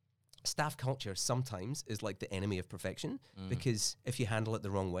the staff culture sometimes is like the enemy of perfection, because if you handle it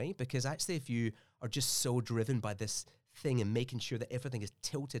the wrong way, because actually if you are just so driven by this thing and making sure that everything is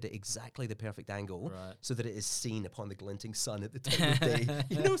tilted at exactly the perfect angle so that it is seen upon the glinting sun at the time of day,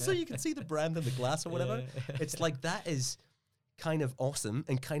 you know, so you can see the brand in the glass or whatever. It's like, that is kind of awesome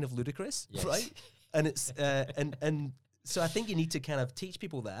and kind of ludicrous, right? And it's and so I think you need to kind of teach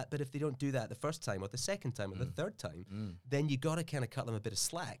people that, but if they don't do that the first time or the second time or the third time, then you got to kind of cut them a bit of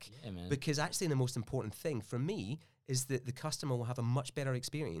slack, because actually the most important thing for me is that the customer will have a much better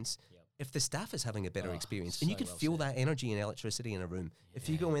experience if the staff is having a better experience. And you can feel that energy and electricity in a room. If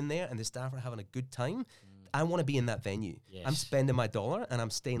you go in there and the staff are having a good time, I want to be in that venue. I'm spending my dollar and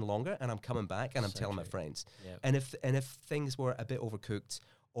I'm staying longer and I'm coming back and I'm telling my friends. And if things were a bit overcooked,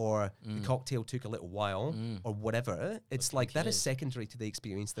 or the cocktail took a little while, or whatever, it's like that is secondary to the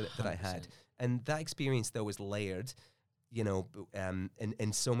experience that I had. And that experience, though, is layered, you know,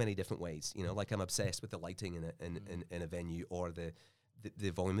 in so many different ways. You know, like I'm obsessed with the lighting in a venue, or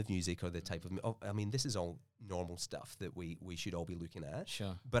the volume of music, or the type of. I mean, this is all normal stuff that we should all be looking at.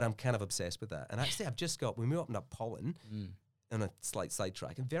 Sure. But I'm kind of obsessed with that. And actually, I've just got, when we opened up Pollen, on a slight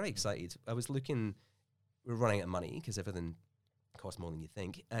sidetrack, I'm very excited. I was looking, we're running out of money because everything costs more than you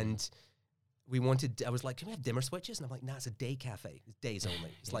think, and I was like, can we have dimmer switches? And I'm like, nah, it's a day cafe, it's days only.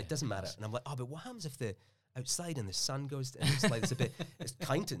 It's like, doesn't matter. And I'm like, oh, but what happens if the outside and the sun goes down? It's like, it's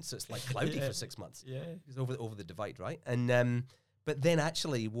Kyneton, so it's like cloudy for 6 months. It's over the divide, right? And but then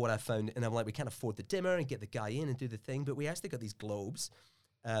actually what I found, and I'm like, we can't afford the dimmer and get the guy in and do the thing, but we actually got these globes,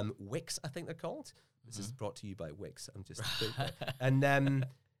 Wix, I think they're called. This is brought to you by Wix. I'm just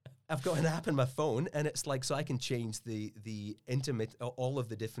I've got an app on my phone, and it's like so I can change the intimate all of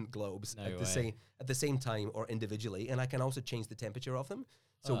the different globes at the same time or individually, and I can also change the temperature of them.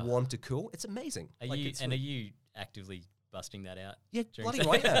 So warm to cool. It's amazing. Are you actively busting that out? Yeah, bloody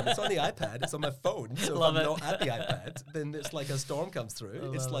right now. It's on the iPad. It's on my phone. So if I'm not at the iPad, then it's like a storm comes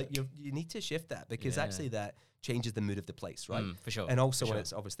through. It's like you need to shift that because actually that changes the mood of the place, right? For sure. And also when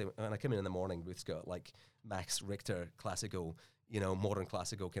it's obviously when I come in the morning, we've got like Max Richter classical, modern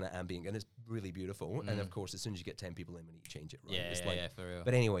classical kind of ambient, and it's really beautiful. And of course, as soon as you get 10 people in, we need to change it, right? Yeah, for real.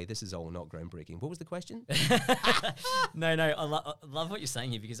 But anyway, this is all not groundbreaking. What was the question? No, I love what you're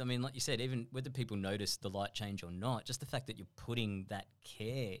saying here because, I mean, like you said, even whether people notice the light change or not, just the fact that you're putting that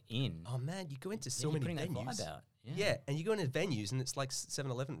care in. Oh, man, you go into so many venues. That vibe out. Yeah, and you go into venues, and it's like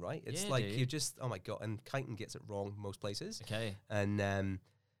 7-Eleven, right? It's like dude. You just, oh my God, and Kyneton gets it wrong most places. Okay. And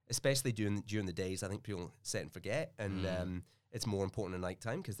especially during the days, I think people set and forget, and it's more important at night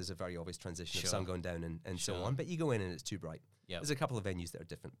time because there's a very obvious transition of sun going down and so on. But you go in and it's too bright. There's a couple of venues that are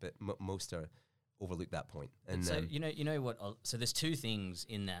different, but most are overlook that point. And so you know what? So there's two things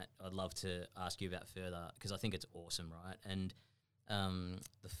in that I'd love to ask you about further because I think it's awesome, right? And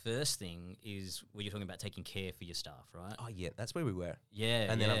the first thing is when you're talking about taking care for your staff, right? Oh yeah, that's where we were.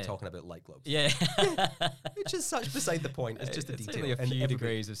 Yeah, and then I'm talking about light globes. Yeah, which is such beside the point. It's just a detail. Only a few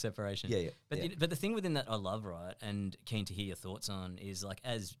degrees of separation. Yeah. But the thing within that I love, right, and keen to hear your thoughts on is like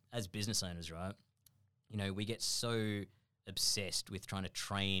as business owners, right? We get so obsessed with trying to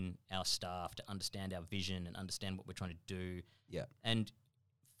train our staff to understand our vision and understand what we're trying to do. Yeah. And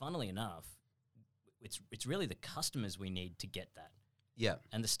funnily enough, it's really the customers we need to get that. Yeah.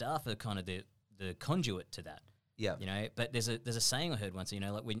 And the staff are kind of the conduit to that. Yeah. But there's a saying I heard once,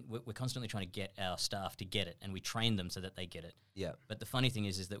 like we're constantly trying to get our staff to get it and we train them so that they get it. Yeah. But the funny thing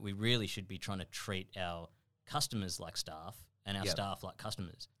is that we really should be trying to treat our customers like staff and our staff like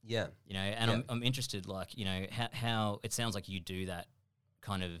customers. Yeah. And I'm interested, like, how it sounds like you do that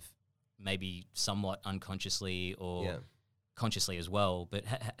kind of maybe somewhat unconsciously or consciously as well. But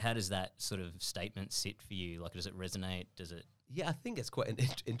how does that sort of statement sit for you? Like, does it resonate? Does it? Yeah, I think it's quite an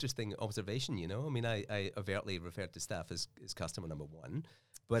interesting observation, I mean, I overtly referred to staff as customer number one,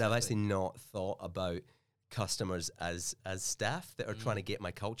 but I've actually not thought about customers as staff that are trying to get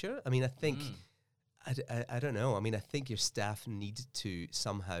my culture. I mean, I think, I don't know. I mean, I think your staff need to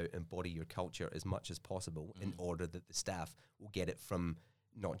somehow embody your culture as much as possible in order that the staff will get it from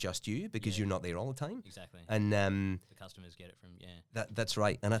not just you because you're not there all the time. Exactly. And the customers get it from, That's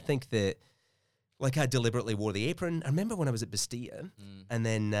right. And I think that, like, I deliberately wore the apron. I remember when I was at Bastia, and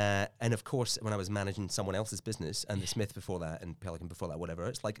then, and of course, when I was managing someone else's business, and the Smith before that, and Pelican before that, whatever,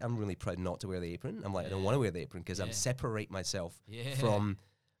 it's like, I'm really proud not to wear the apron. I'm like, I don't want to wear the apron because I'm separate myself from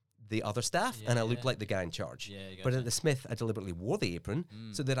the other staff, and I look like the guy in charge. But at the Smith, I deliberately wore the apron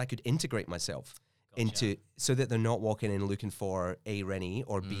so that I could integrate myself into, so that they're not walking in looking for A, Rene,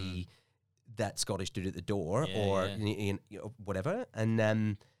 or B, that Scottish dude at the door, or whatever.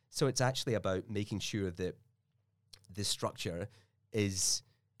 And so it's actually about making sure that the structure is,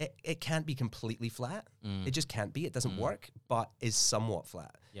 it can't be completely flat. It just can't be. It doesn't work, but is somewhat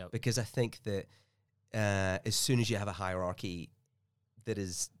flat. Because I think that as soon as you have a hierarchy that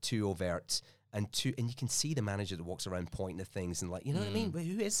is too overt and you can see the manager that walks around pointing at things and like, you know what I mean? Well,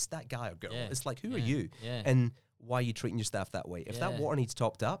 who is that guy or girl? It's like, who are you? And why are you treating your staff that way? If that water needs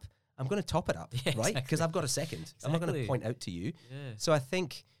topped up, I'm going to top it up, right? Because I've got a second. I'm not going to point out to you. So I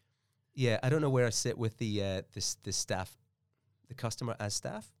think, I don't know where I sit with the staff, the customer as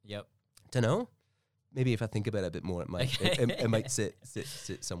staff. Don't know. Maybe if I think about it a bit more, it might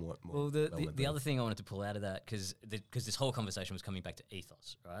sit somewhat more. Well, the other thing I wanted to pull out of that, because this whole conversation was coming back to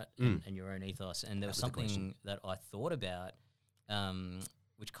ethos, right? And your own ethos. And there was something that I thought about,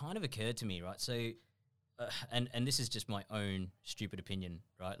 which kind of occurred to me, right? So, and this is just my own stupid opinion,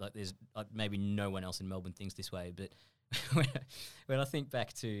 right? Like there's maybe no one else in Melbourne thinks this way, but when I think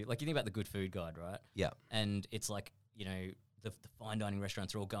back to, like, you think about the Good Food Guide, right? Yeah. And it's like, the fine dining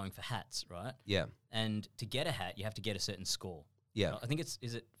restaurants are all going for hats, right? Yeah. And to get a hat, you have to get a certain score. Yeah. I think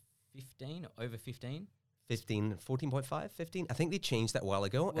is it 15 or over 15? 15, 14.5, 15. I think they changed that a while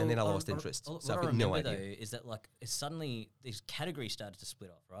ago, and then I lost interest. So I've got no idea. Though, is that like suddenly these categories started to split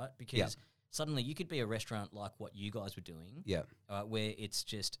off, right? Because suddenly you could be a restaurant like what you guys were doing, where it's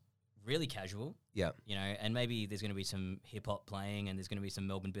just really casual, and maybe there's going to be some hip hop playing, and there's going to be some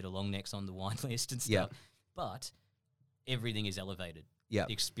Melbourne bitter long necks on the wine list and stuff, but everything is elevated. The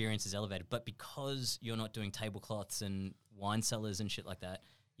experience is elevated. But because you're not doing tablecloths and wine cellars and shit like that,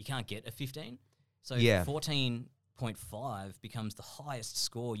 you can't get a 15. So 14.5 becomes the highest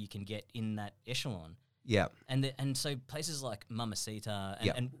score you can get in that echelon. Yeah. And so places like Mamacita,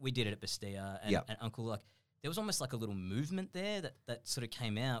 and we did it at Bastia, and Uncle, like, there was almost like a little movement there that sort of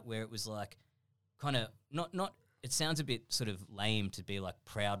came out where it was like kind of not it sounds a bit sort of lame to be like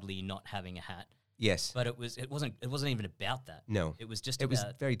proudly not having a hat. Yes. But it wasn't even about that. No. It was just it about... was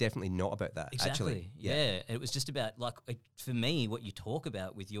very definitely not about that, Exactly. actually. Yeah. It was just about, like, for me, what you talk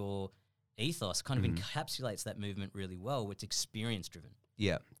about with your ethos kind of encapsulates that movement really well. It's experience driven.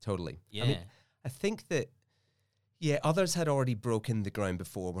 Yeah, totally. Yeah. I mean, I think that, others had already broken the ground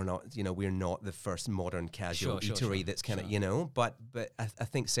before. We're not the first modern casual eatery that's kind of, but I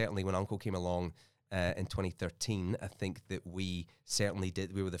think certainly when Uncle came along in 2013, I think that we certainly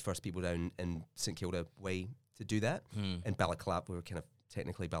did. We were the first people down in St Kilda Way to do that. In Balaclava, we were kind of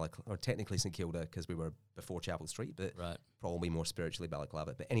technically St Kilda because we were before Chapel Street, but probably more spiritually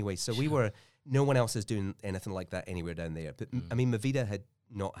Balaclava. But anyway, so we were, no one else is doing anything like that anywhere down there. But I mean, Mavida had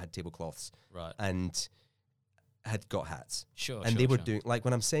not had tablecloths and had got hats. And they were doing, like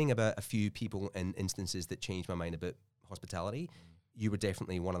when I'm saying about a few people and instances that changed my mind about hospitality, you were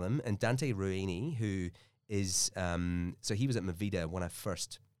definitely one of them. And Dante Ruini, who is, so he was at Mavida when I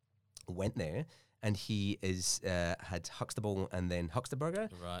first went there, and he had Huxtable and then Huxtaburger.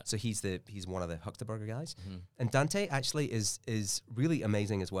 Right. So he's one of the Huxtaburger guys. And Dante actually is really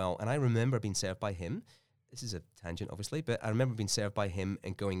amazing as well. And I remember being served by him. This is a tangent, obviously, but I remember being served by him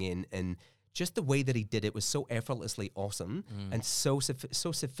and going in, and just the way that he did it was so effortlessly awesome and so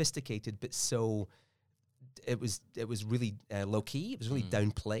sophisticated, but so... It was really low key. It was really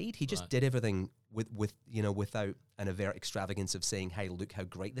downplayed. He just did everything with without an overt extravagance of saying, "Hey, look how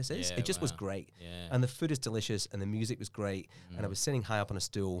great this is." It just was great, and the food is delicious, and the music was great, and I was sitting high up on a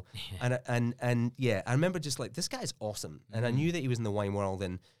stool, and I remember just like, this guy is awesome, and I knew that he was in the wine world,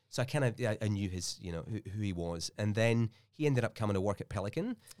 and so I kind of I knew his who he was, and then he ended up coming to work at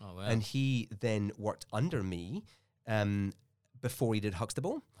Pelican, and he then worked under me. Before he did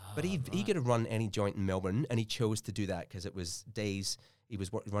Huxtable, but he could have run any joint in Melbourne, and he chose to do that because it was days. He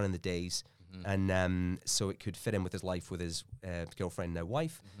was running the days, and so it could fit in with his life with his girlfriend, now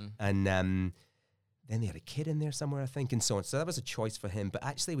wife, and then they had a kid in there somewhere, I think, and so on. So that was a choice for him. But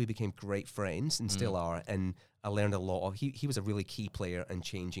actually, we became great friends and still are, and I learned a lot of. He was a really key player in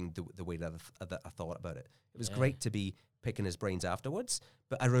changing the way that I thought about it. It was great to be picking his brains afterwards,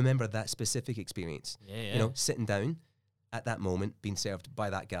 but I remember that specific experience. Sitting down at that moment, being served by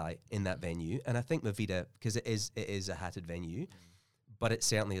that guy in that venue. And I think Mavida, because it is a hatted venue, but it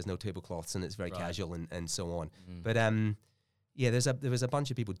certainly has no tablecloths, and it's very casual and so on. But there was a bunch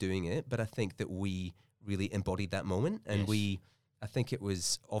of people doing it, but I think that we really embodied that moment, and I think it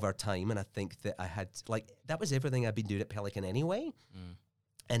was of our time, and I think that I had, like, that was everything I'd been doing at Pelican anyway,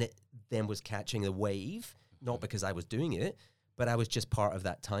 and it then was catching a wave, not because I was doing it, but I was just part of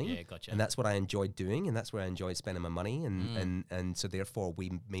that time. Yeah, gotcha. And that's what I enjoyed doing, and that's where I enjoyed spending my money. And so therefore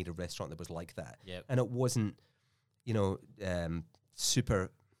we made a restaurant that was like that. Yep. And it wasn't, super,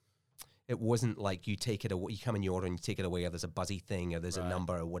 it wasn't like you take it away, you come in your order and you take it away, or there's a buzzy thing, or there's a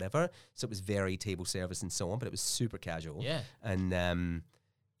number or whatever. So it was very table service and so on, but it was super casual. Yeah. And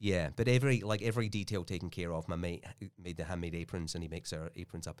but every detail taken care of. My mate made the handmade aprons, and he makes our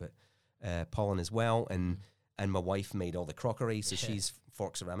aprons up at Pollen as well. And my wife made all the crockery, so she's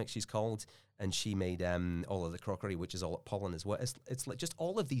Fork Ceramics, she's called, and she made all of the crockery, which is all at Pollen as well. It's like just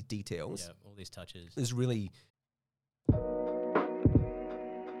all of these details. Yeah, all these touches. Is really...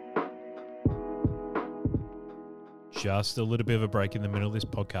 Just a little bit of a break in the middle of this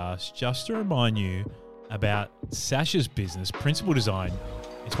podcast, just to remind you about Sasha's business, Principal Design.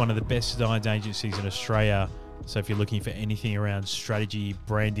 It's one of the best design agencies in Australia. So if you're looking for anything around strategy,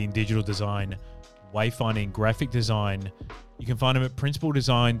 branding, digital design, wayfinding, graphic design, you can find them at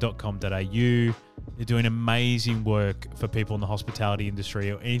principaldesign.com.au. They're doing amazing work for people in the hospitality industry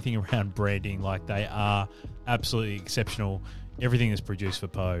or anything around branding. Like, they are absolutely exceptional. Everything that's produced for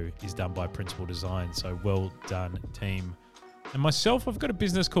Poe is done by Principal Design. So well done, team. And myself, I've got a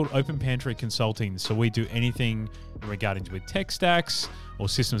business called Open Pantry Consulting. So we do anything regarding with tech stacks or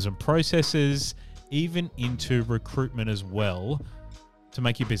systems and processes, even into recruitment as well, to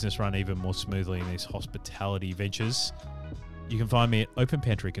make your business run even more smoothly in these hospitality ventures. You can find me at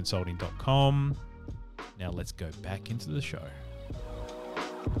openpantryconsulting.com. Now let's go back into the show.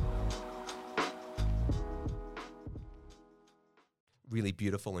 Really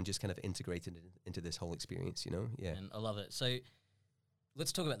beautiful and just kind of integrated into this whole experience, Yeah. And I love it. So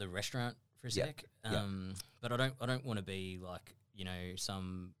let's talk about the restaurant for a sec. Yeah. But I don't want to be like,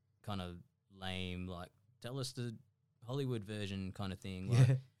 some kind of lame, like, tell us the Hollywood version kind of thing.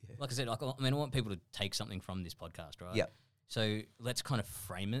 Like, like I said, I want people to take something from this podcast, right? Yeah. So let's kind of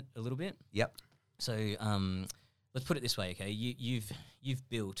frame it a little bit. Yep. So let's put it this way, okay? You've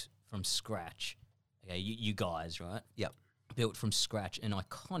built from scratch, okay? You guys, right? Yep. Built from scratch an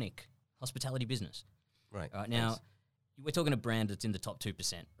iconic hospitality business. Right. Right now, Thanks. we're talking a brand that's in the top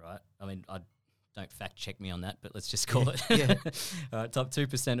 2%, right? I mean, I don't fact check me on that, but let's just call it top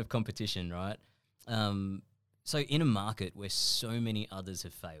 2% of competition, right? So in a market where so many others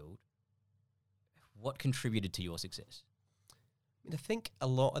have failed, what contributed to your success? I mean, I think a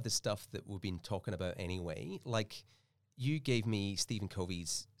lot of the stuff that we've been talking about anyway, like you gave me Stephen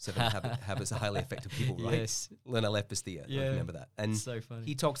Covey's 7 Habits of Highly Effective People, right? Yes. When I left Bastia, I remember that. And So funny.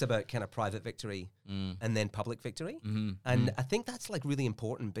 he talks about kind of private victory and then public victory. Mm-hmm. And I think that's like really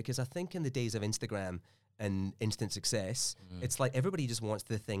important because I think in the days of Instagram and instant success, it's like everybody just wants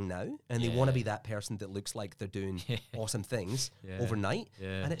the thing now and they want to be that person that looks like they're doing awesome things overnight.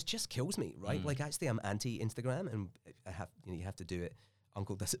 Yeah. And it just kills me, right? Like actually I'm anti-Instagram and you have to do it.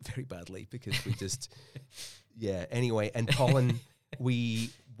 Uncle does it very badly because we just, anyway. And Pollen,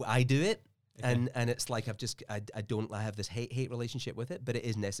 I do it. And it's like I have this hate relationship with it, but it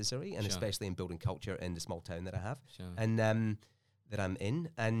is necessary, and especially in building culture in the small town that I have and that I'm in.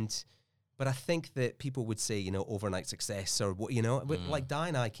 But I think that people would say, overnight success or what, like Di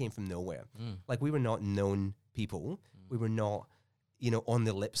and I came from nowhere. Like we were not known people. We were not, on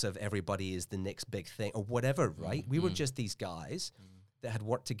the lips of everybody is the next big thing or whatever, right? We were just these guys that had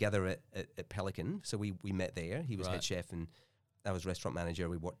worked together at Pelican. So we met there. He was head chef and I was restaurant manager.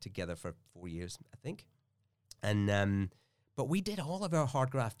 We worked together for 4 years, I think. And but we did all of our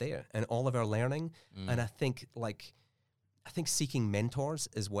hard graft there and all of our learning. And I think seeking mentors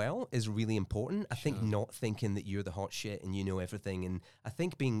as well is really important. I think not thinking that you're the hot shit and you know everything. And I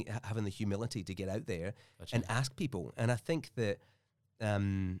think having the humility to get out there and ask people. And I think that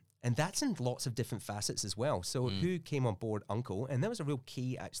and that's in lots of different facets as well. So who came on board Uncle? And that was a real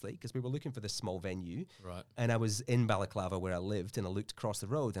key, actually, because we were looking for this small venue. Right. And I was in Balaclava where I lived, and I looked across the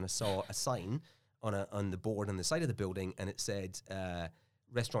road, and I saw a sign on the board on the side of the building, and it said,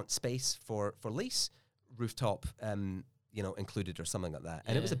 restaurant space for lease, rooftop, included or something like that.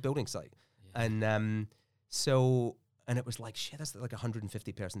 And it was a building site. Yeah. And and it was like, shit, that's like a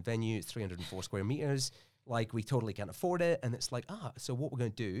 150-person venue. It's 304 square meters. Like, we totally can't afford it. And it's like, so what we're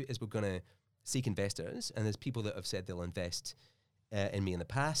going to do is we're going to seek investors. And there's people that have said they'll invest in me in the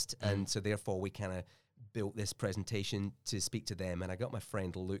past. And so, therefore, we kind of built this presentation to speak to them. And I got my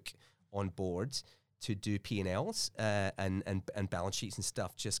friend Luke on board to do P&Ls and balance sheets and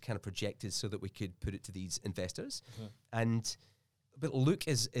stuff, just kind of projected so that we could put it to these investors. But Luke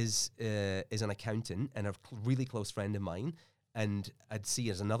is an accountant and a really close friend of mine, and I'd see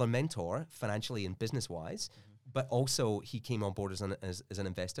as another mentor financially and business wise. But also he came on board as an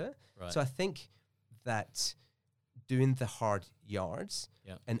investor. Right. So I think that doing the hard yards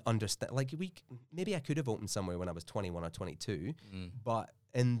and understand, like maybe I could have opened somewhere when I was 21 or 22, but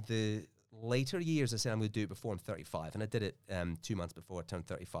in the later years I said I'm going to do it before I'm 35, and I did it 2 months before I turned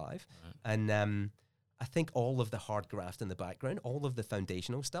 35, and I think all of the hard graft in the background, all of the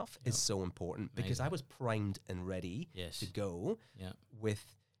foundational stuff is so important because I was primed and ready to go with,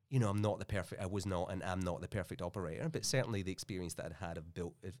 I'm not the perfect, I was not and am not the perfect operator, but certainly the experience that I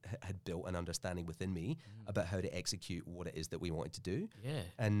had built an understanding within me about how to execute what it is that we wanted to do. Yeah.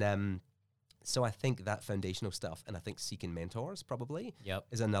 And so I think that foundational stuff, and I think seeking mentors probably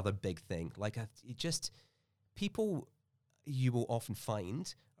is another big thing. Like people you will often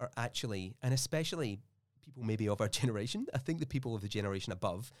find are actually, and especially people maybe of our generation, I think the people of the generation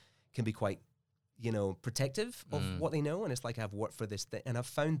above can be quite, protective of what they know. And it's like, I've worked for this thing. And I've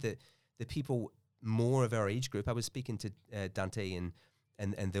found that the people more of our age group, I was speaking to Dante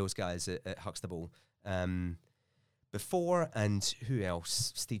and those guys at Huxtable before, and who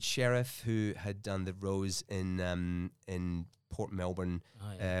else? Steve Sheriff, who had done the Rose in Port Melbourne.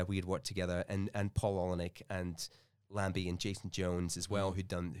 We had worked together, and Paul Olenek and Lambie and Jason Jones as well, who'd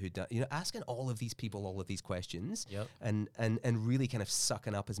done, asking all of these people all of these questions, and really kind of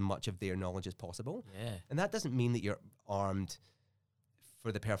sucking up as much of their knowledge as possible. Yeah. And that doesn't mean that you're armed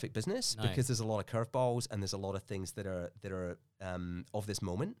for the perfect business, because there's a lot of curveballs and there's a lot of things that are of this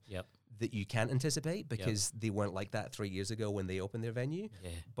moment that you can't anticipate because they weren't like that 3 years ago when they opened their venue. Yeah.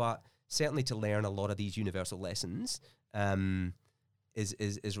 But certainly to learn a lot of these universal lessons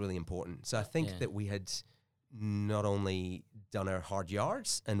is really important. So I think that we had not only done our hard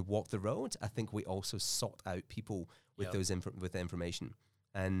yards and walked the road, I think we also sought out people with those with the information,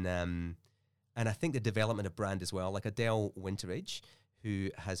 and I think the development of brand as well. Like Adele Winteridge, who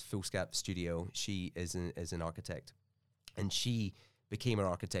has Fullscap Studio, she is an architect, and she became an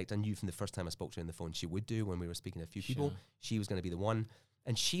architect. I knew from the first time I spoke to her on the phone she would do when we were speaking to a few people. She was going to be the one,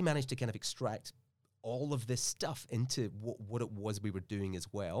 and she managed to kind of extract all of this stuff into what it was we were doing as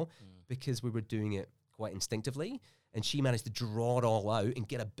well, because we were doing it quite instinctively. And she managed to draw it all out and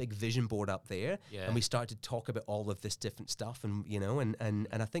get a big vision board up there. Yeah. And we started to talk about all of this different stuff. And, you know, and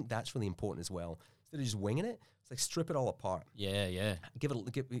I think that's really important as well. Instead of just winging it, it's like strip it all apart. Yeah, yeah. Have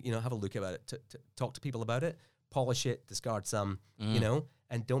a look about it, to talk to people about it, polish it, discard some, you know,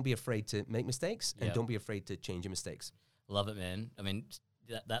 and don't be afraid to make mistakes and don't be afraid to change your mistakes. Love it, man. I mean,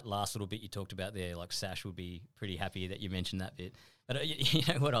 that last little bit you talked about there, like Sash will be pretty happy that you mentioned that bit. But you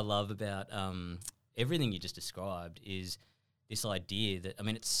know what I love about everything you just described is this idea that, I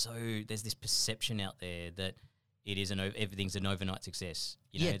mean, there's this perception out there that it is everything's an overnight success.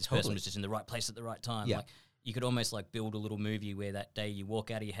 You know, this person was just in the right place at the right time. Yeah. Like you could almost like build a little movie where that day you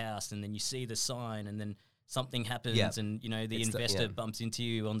walk out of your house and then you see the sign and then something happens and, you know, the investor bumps into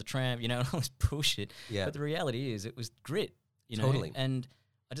you on the tram, you know, and all this bullshit. Yeah. But the reality is it was grit, you know. Totally. And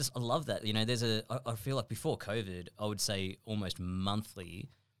I love that. You know, I feel like before COVID, I would say almost monthly,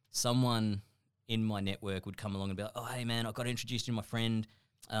 someone in my network would come along and be like, oh, hey, man, I got introduced to my friend.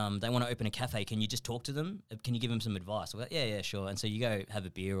 They want to open a cafe. Can you just talk to them? Can you give them some advice? We're like, yeah, sure. And so you go have a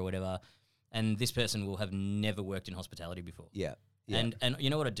beer or whatever, and this person will have never worked in hospitality before. Yeah. And you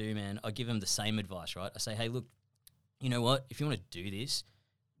know what I do, man? I give them the same advice, right? I say, hey, look, you know what? If you want to do this,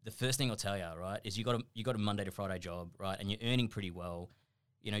 the first thing I'll tell you, right, is you got a Monday to Friday job, right, and you're earning pretty well.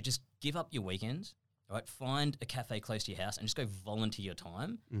 You know, just give up your weekends. Right, find a cafe close to your house and just go volunteer your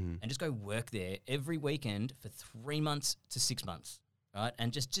time and just go work there every weekend for 3 months to 6 months, right?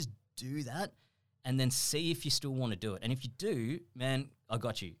 And just do that and then see if you still want to do it. And if you do, man, I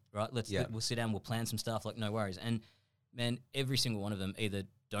got you, right? We'll sit down, we'll plan some stuff, like no worries. And man, every single one of them either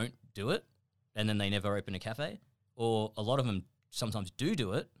don't do it and then they never open a cafe, or a lot of them sometimes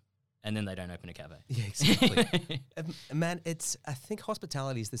do it and then they don't open a cafe. Yeah, exactly. Man, I think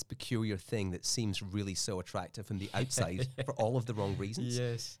hospitality is this peculiar thing that seems really so attractive from the outside for all of the wrong reasons.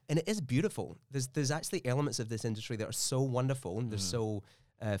 Yes. And it is beautiful. There's actually elements of this industry that are so wonderful and they're so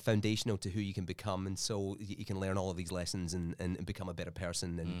foundational to who you can become, and so you can learn all of these lessons and become a better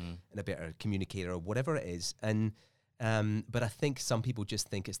person and a better communicator or whatever it is. And but I think some people just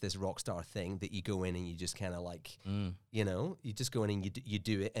think it's this rock star thing that you go in and you just kind of like, you know, you just go in and you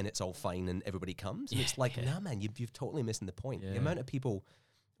do it and it's all fine and everybody comes. And it's like, nah, man, you've totally missing the point. The amount of people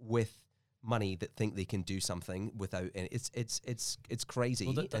with money that think they can do something without, and it's crazy.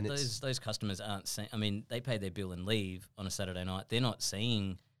 Well, those customers aren't saying, I mean, they pay their bill and leave on a Saturday night. They're not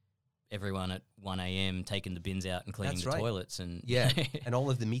seeing everyone at 1 a.m. taking the bins out and cleaning the toilets and and all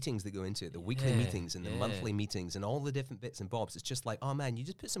of the meetings that go into it, the weekly meetings and the monthly meetings and all the different bits and bobs. It's just like, oh man, you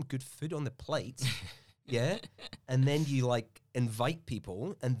just put some good food on the plate, and then you like invite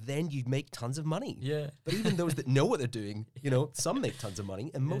people and then you make tons of money. Yeah. But even those that know what they're doing, you know, some make tons of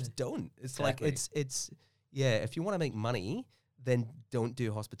money and most don't. It's like it's if you want to make money, then don't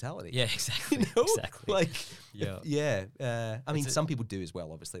do hospitality. Yeah, exactly. You know? Exactly. Like, I mean, some people do as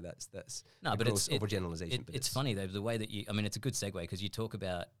well. Obviously, that's no, but it's overgeneralization. It's funny though, the way that I mean, it's a good segue because you talk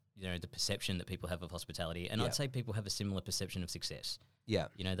about, you know, the perception that people have of hospitality, and I'd say people have a similar perception of success. Yeah,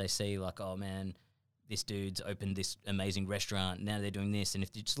 you know, they see like, oh man, this dude's opened this amazing restaurant. Now they're doing this, and if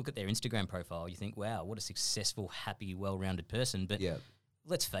you just look at their Instagram profile, you think, wow, what a successful, happy, well-rounded person. But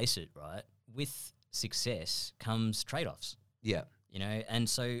let's face it, right? With success comes trade-offs. Yeah. You know, and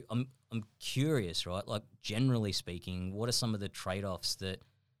so I'm curious, right? Like, generally speaking, what are some of the trade-offs that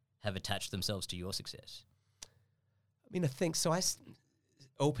have attached themselves to your success? I mean, I think so. I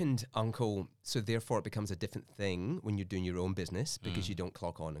opened Uncle, so therefore it becomes a different thing when you're doing your own business because you don't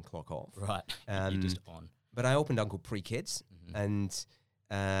clock on and clock off. Right. You're just on. But I opened Uncle pre-kids, and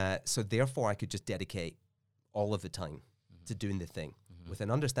so therefore I could just dedicate all of the time to doing the thing with an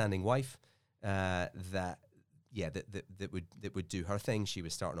understanding wife that would do her thing. She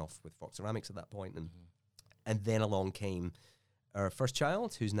was starting off with Fox Ceramics at that point, and then along came our first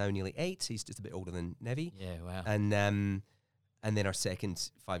child, who's now nearly 8. He's just a bit older than Nevi. Yeah, wow. And then our second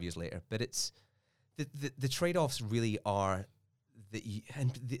 5 years later. But it's the trade-offs really are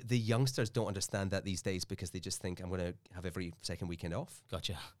the youngsters don't understand that these days because they just think I'm going to have every second weekend off.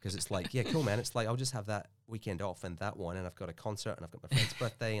 Gotcha. Because it's like, yeah, cool, man. It's like I'll just have that weekend off and that one, and I've got a concert, and I've got my friend's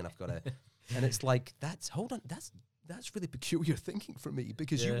birthday, and I've got a. And it's like, that's really peculiar thinking for me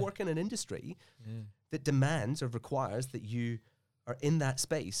because you work in an industry that demands or requires that you are in that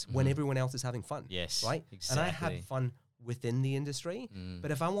space when everyone else is having fun. Yes, right. Exactly. And I had fun within the industry,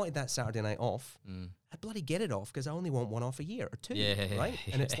 but if I wanted that Saturday night off, I'd bloody get it off because I only want one off a year or two. Yeah, right.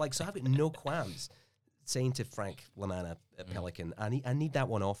 And it's like, so I've got no qualms saying to Frank Lamanna at Pelican, I need that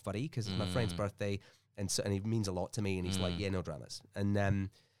one off, buddy, because it's my friend's birthday, and it means a lot to me. And he's like, yeah, no dramas. And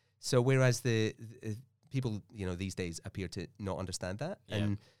So whereas the people, these days appear to not understand that. Yeah.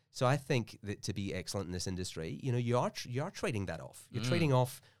 And so I think that to be excellent in this industry, you are trading that off. You're trading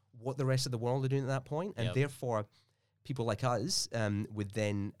off what the rest of the world are doing at that point, and therefore people like us would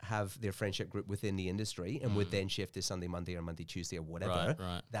then have their friendship group within the industry and would then shift to Sunday, Monday, or Monday, Tuesday, or whatever.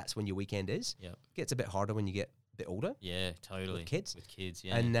 Right. That's when your weekend is. Yep. Gets a bit harder when you get a bit older. Yeah, totally. With kids.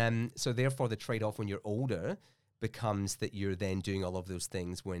 Yeah. And so therefore the trade-off when you're older becomes that you're then doing all of those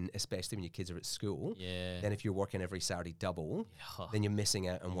things especially when your kids are at school. Yeah. Then if you're working every Saturday double, then you're missing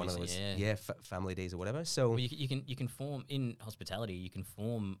out on one of those family days or whatever. So well, you can form in hospitality. You can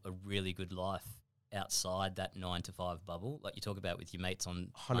form a really good life outside that 9 to 5 bubble, like you talk about with your mates on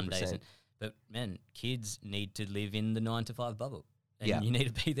 100%. Mondays. But man, kids need to live in the 9 to 5 bubble, and you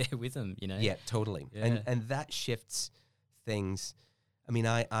need to be there with them. Yeah, totally. Yeah. And that shifts things. I mean,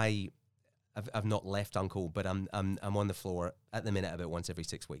 I've not left Uncle, but I'm on the floor at the minute about once every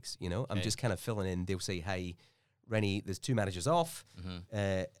 6 weeks. I'm just kind of filling in. They'll say, "Hey, Rene, there's 2 managers off.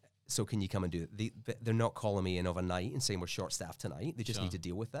 So can you come and do it?" They're not calling me in overnight and saying we're short staffed tonight. They just need to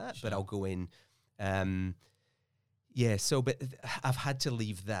deal with that. But I'll go in. But I've had to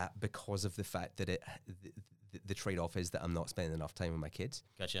leave that because of the fact that the trade off is that I'm not spending enough time with my kids.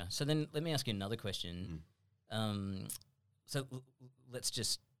 Gotcha. So then let me ask you another question. So let's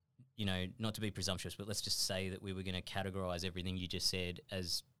just, not to be presumptuous, but let's just say that we were going to categorize everything you just said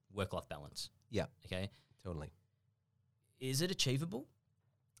as work-life balance. Yeah. Okay. Totally. Is it achievable?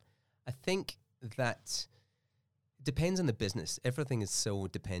 I think that depends on the business. Everything is so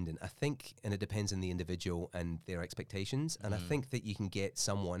dependent. I think, and it depends on the individual and their expectations. And I think that you can get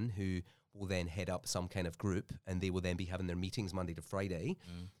someone who will then head up some kind of group, and they will then be having their meetings Monday to Friday.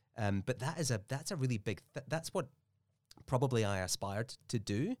 But that's a really big. That's what probably I aspired to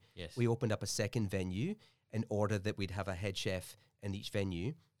do. Yes. We opened up a second venue in order that we'd have a head chef in each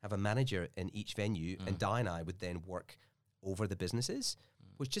venue, have a manager in each venue, and Di and I would then work over the businesses,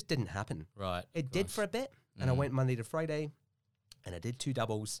 which just didn't happen. Right. It did for a bit. And I went Monday to Friday, and I did 2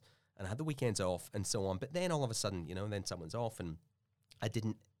 doubles, and I had the weekends off and so on. But then all of a sudden, then someone's off, and I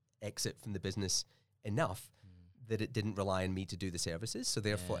didn't exit from the business enough that it didn't rely on me to do the services. So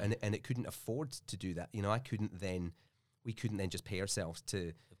therefore, and it couldn't afford to do that. We couldn't then just pay ourselves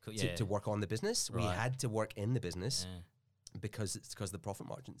to work on the business. Right. We had to work in the business because the profit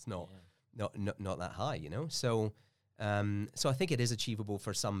margin's not that high. So. So I think it is achievable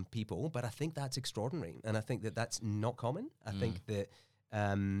for some people, but I think that's extraordinary, and I think that that's not common. I think that,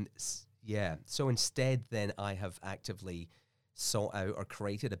 So instead, then I have actively sought out or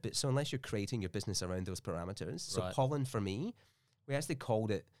created a bit. So unless you're creating your business around those parameters, so Pollen for me, we actually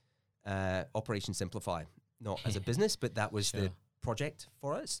called it Operation Simplify, not as a business, but that was the project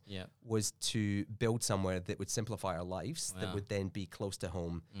for us. Was to build somewhere that would simplify our lives, that would then be close to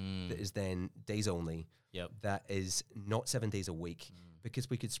home, that is then days only. That is not 7 days a week, because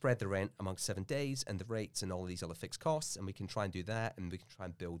we could spread the rent amongst 7 days and the rates and all of these other fixed costs, and we can try and do that, and we can try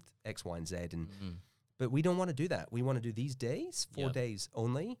and build X, Y, and Z. But we don't want to do that. We want to do these days, 4 days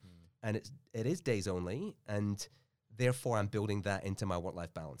only, and it is days only, and therefore I'm building that into my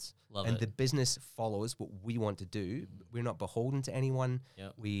work-life balance. Love and it. the business follows what we want to do. We're not beholden to anyone.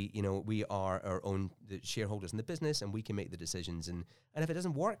 We are our own the shareholders in the business, and we can make the decisions. And if it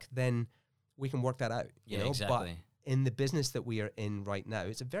doesn't work, then we can work that out. Exactly. But in the business that we are in right now,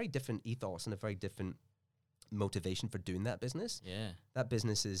 it's a very different ethos and a very different motivation for doing that business. That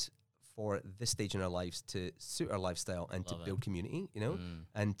business is for this stage in our lives to suit our lifestyle and to build community,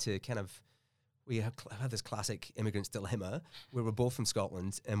 and to kind of, we have this classic immigrant's dilemma where we're both from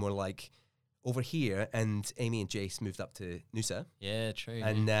Scotland and we're like over here, and Amy and Jace moved up to Noosa. Yeah, true.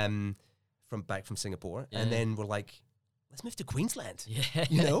 And back from Singapore. And then we're like, let's move to Queensland.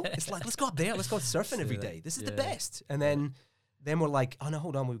 It's like, let's go up there. Let's go surfing every day. This is the best. And then we're like, oh no,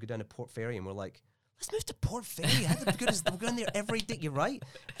 hold on. We go down to Port Fairy, and we're like, let's move to Port Fairy. How good is we're going there every day? You're right.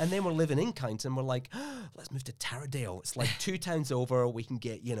 And then we're living in Kyneton, and we're like, let's move to Taradale. It's like 2 towns over. We can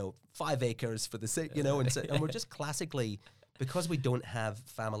get 5 acres for the city. And we're just classically, because we don't have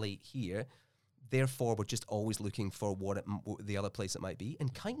family here, therefore we're just always looking for what the other place it might be.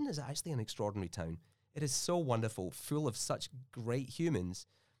 And Kyneton is actually an extraordinary town. It is so wonderful, full of such great humans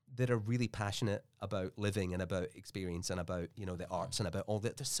that are really passionate about living and about experience and about, the arts and about all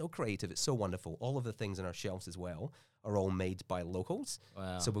that. They're so creative. It's so wonderful. All of the things on our shelves as well are all made by locals.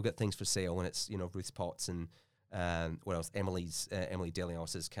 Wow. So we've got things for sale, and it's, Ruth's Pots and what else? Emily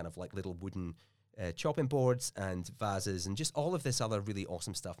Delios's kind of like little wooden chopping boards and vases and just all of this other really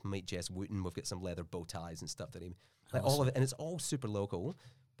awesome stuff. My mate Jess Wooten, we've got some leather bow ties and stuff that all of it, and it's all super local.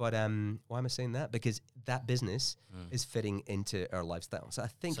 But why am I saying that? Because that business is fitting into our lifestyle. So I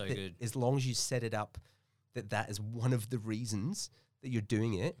think So that good. as long as you set it up, that is one of the reasons that you're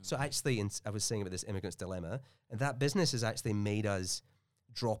doing it. So actually, I was saying about this immigrant's dilemma, and that business has actually made us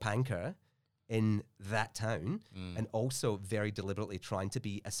drop anchor in that town, and also very deliberately trying to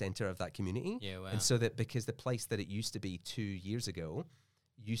be a center of that community. Yeah, wow. And so that because the place that it used to be 2 years ago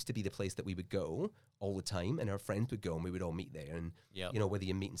used to be the place that we would go all the time, and our friends would go and we would all meet there. And Yep. you know, whether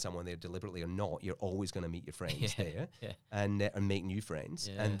you're meeting someone there deliberately or not, you're always going to meet your friends there yeah. and make new friends.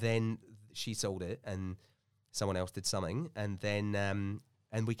 Yeah. And then she sold it and someone else did something, and then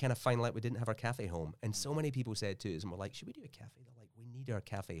and we kind of finally we didn't have our cafe home. And so many people said to us, and we're like, should we do a cafe? They're like, we need our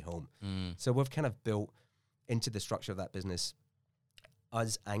cafe home. So we've kind of built into the structure of that business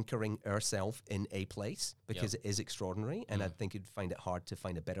us anchoring ourselves in a place because it is extraordinary, and I think you'd find it hard to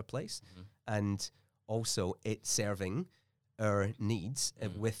find a better place. And also it serving our needs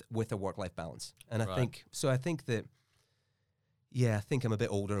with a work-life balance. And I think that, yeah, I think I'm a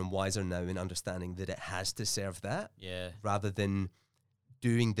bit older and wiser now in understanding that it has to serve that Yeah. rather than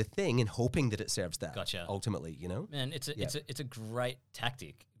doing the thing and hoping that it serves that. Gotcha. Ultimately, you know? Man, it's a great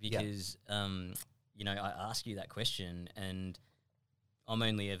tactic because you know, I ask you that question and I'm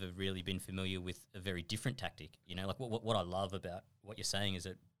only ever really been familiar with a very different tactic. You know, like what I love about what you're saying is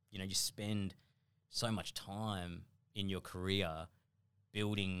that, you know, you spend so much time in your career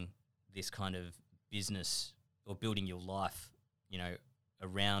building this kind of business or building your life, you know,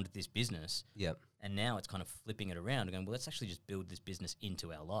 around this business. Yeah. And now it's kind of flipping it around and going, well, let's actually just build this business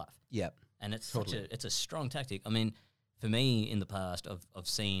into our life. Yeah. And it's Totally. it's a strong tactic. I mean, for me in the past, I've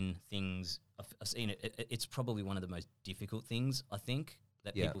seen things. I've seen it. It's probably one of the most difficult things I think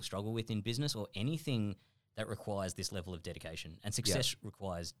that people struggle with in business or anything that requires this level of dedication. And success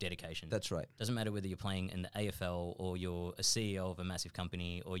requires dedication. That's right. Doesn't matter whether you're playing in the AFL or you're a CEO of a massive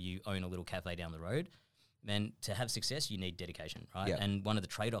company or you own a little cafe down the road. Man, to have success, you need dedication, right? Yeah. And one of the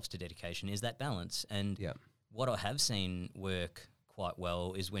trade-offs to dedication is that balance. And what I have seen work quite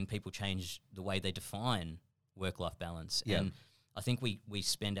well is when people change the way they define work-life balance. Yeah. And I think we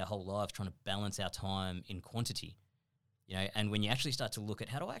spend our whole lives trying to balance our time in quantity, you know, and when you actually start to look at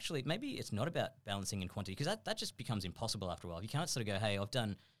how do I actually, maybe it's not about balancing in quantity because that just becomes impossible after a while. You can't sort of go, hey,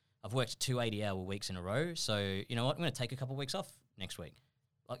 I've worked 2 80-hour weeks in a row, so you know what, I'm going to take a couple of weeks off next week.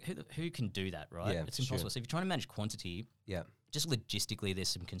 Like who can do that, right? Yeah, it's impossible. sure. So if you're trying to manage quantity, Yeah. just logistically there's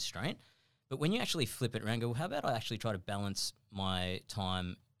some constraint. But when you actually flip it around and go, well, how about I actually try to balance my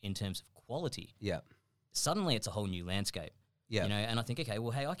time in terms of quality? Yeah. Suddenly it's a whole new landscape. Yeah. You know, and I think, okay,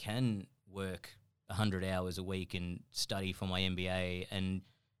 well, hey, I can work 100 hours a week and study for my MBA and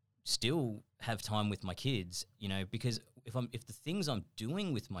still have time with my kids, you know, because if the things I'm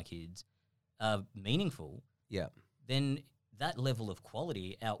doing with my kids are meaningful, Yeah. then that level of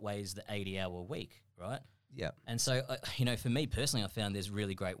quality outweighs the 80-hour week, right? Yeah. And so, you know, for me personally, I found there's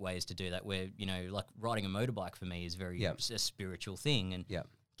really great ways to do that where, you know, like riding a motorbike for me is very a spiritual thing. And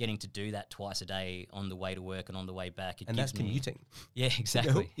getting to do that twice a day on the way to work and on the way back. And that's commuting. Yeah,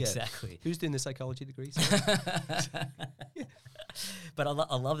 exactly. Exactly. Who's doing the psychology degree? But I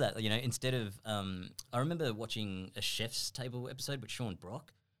love that, you know, instead of, I remember watching a Chef's Table episode with Sean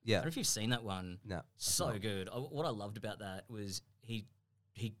Brock. Yeah. I don't know if you've seen that one. No. So good. What I loved about that was he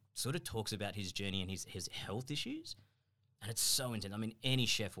sort of talks about his journey and his health issues. And it's so intense. I mean, any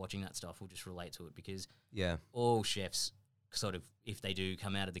chef watching that stuff will just relate to it because all chefs sort of, if they do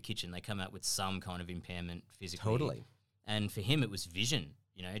come out of the kitchen, they come out with some kind of impairment physically. Totally. And for him, it was vision.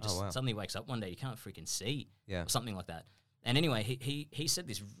 You know, just suddenly wakes up one day, you can't freaking see. Yeah. Or something like that. And anyway, he said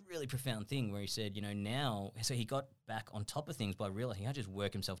this really profound thing where he said, you know, now, so he got back on top of things by realizing he can't just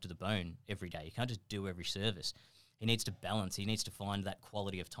work himself to the bone every day. He can't just do every service. He needs to balance. He needs to find that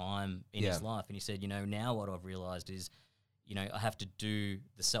quality of time in his life. And he said, you know, now what I've realized is, you know, I have to do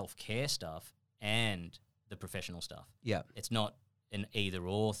the self-care stuff and the professional stuff. Yeah. It's not an either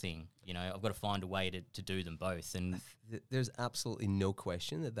or thing. You know, I've got to find a way to do them both. And there's absolutely no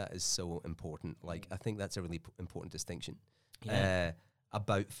question that is so important. Like, I think that's a really important distinction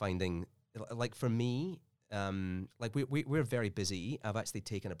about finding, like for me, like we're very busy. I've actually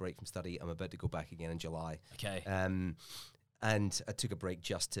taken a break from study. I'm about to go back again in July. Okay. And I took a break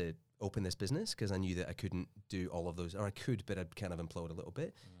just to open this business because I knew that I couldn't do all of those, or I could, but I'd kind of implode a little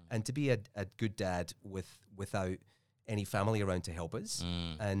bit. And to be a good dad without any family around to help us,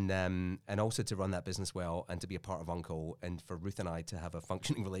 and also to run that business well, and to be a part of Uncle, and for Ruth and I to have a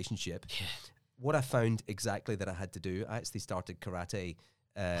functioning relationship. Yeah. What I found exactly that I had to do, I actually started karate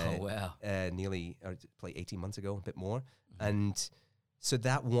nearly, like 18 months ago, a bit more, and So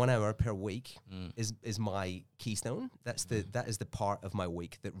that 1 hour per week is my keystone. That is the part of my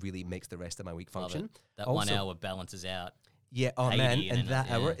week that really makes the rest of my week function. That Also, 1 hour balances out. Yeah, oh man, 80 and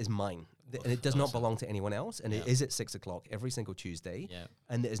that hour is mine. And it does not awesome. belong to anyone else. And it is at 6 o'clock every single Tuesday. Yeah.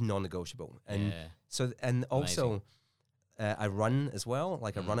 And it is non-negotiable. And Yeah. so, and also, I run as well.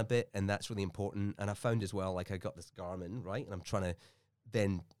 Like I run a bit, and that's really important. And I found as well, like I got this Garmin, right? And I'm trying to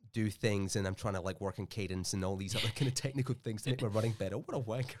then do things, and I'm trying to like work on cadence and all these other kind of technical things to make my running better. What a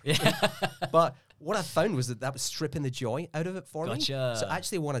wanker. But what I found was that was stripping the joy out of it for me. So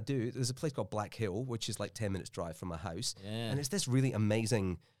actually what I do, there's a place called Black Hill, which is like 10 minutes drive from my house. Yeah. And it's this really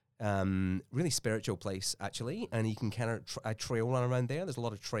amazing, really spiritual place actually. And you can kind of, I trail run around there. There's a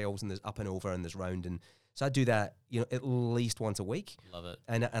lot of trails, and there's up and over and there's round. And so I do that, at least once a week. Love it.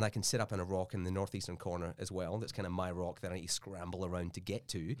 And I can sit up on a rock in the northeastern corner as well. That's kind of my rock that I need to scramble around to get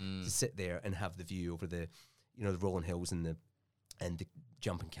to sit there and have the view over the, the rolling hills and the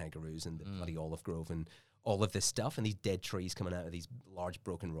jumping kangaroos and the bloody olive grove and all of this stuff and these dead trees coming out of these large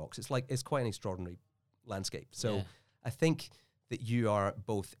broken rocks. It's quite an extraordinary landscape. So I think that you are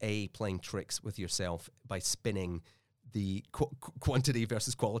both playing tricks with yourself by spinning the quantity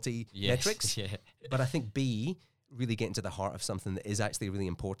versus quality metrics. Yeah. But I think B, really getting to the heart of something that is actually really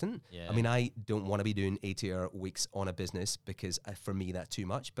important. Yeah. I mean, I don't want to be doing 80-hour weeks on a business because for me that's too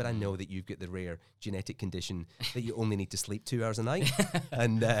much. But I know that you've got the rare genetic condition that you only need to sleep 2 hours a night,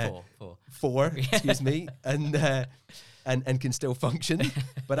 and four, excuse me, and can still function.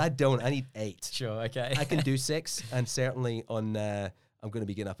 But I don't. I need 8. Sure. Okay. I can do 6, and certainly on. I'm going to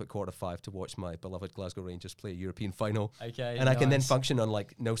be getting up at 4:45 to watch my beloved Glasgow Rangers play a European final. Okay. And I can then function on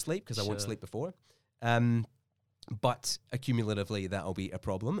like no sleep because I won't Sure. sleep before. But accumulatively, that'll be a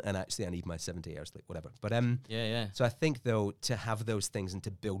problem. And actually, I need my 70 hours sleep, whatever. But Yeah. so I think, though, to have those things and to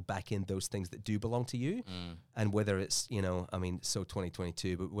build back in those things that do belong to you, and whether it's, so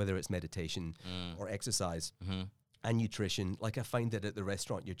 2022, but whether it's meditation or exercise and nutrition, like I find that at the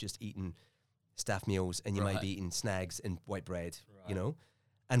restaurant, you're just eating staff meals and you might be eating snags and white bread,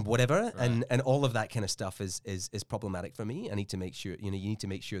 and whatever. And all of that kind of stuff is problematic for me. I need to make sure, you need to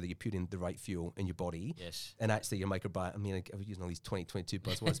make sure that you put in the right fuel in your body. Yes. And actually your microbiome, I mean, I was using all these 2022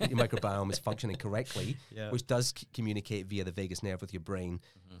 buzzwords, but your microbiome is functioning correctly, which does communicate via the vagus nerve with your brain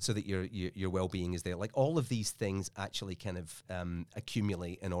so that your well-being is there. Like all of these things actually kind of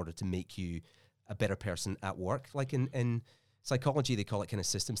accumulate in order to make you a better person at work. Like in psychology, they call it kind of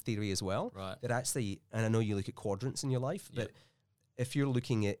systems theory as well. Right. That actually, and I know you look at quadrants in your life, but if you're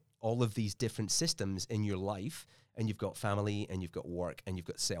looking at all of these different systems in your life, and you've got family, and you've got work, and you've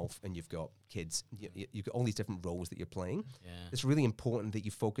got self, and you've got kids, you've got all these different roles that you're playing. Yeah. It's really important that you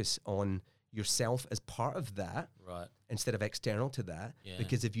focus on yourself as part of that, instead of external to that. Yeah.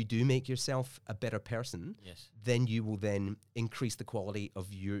 Because if you do make yourself a better person, then you will then increase the quality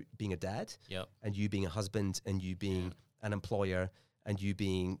of you being a dad, and you being a husband, and you being an employer, and you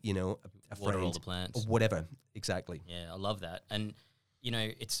being, a Water friend, all the plants. or whatever. Exactly. Yeah, I love that. And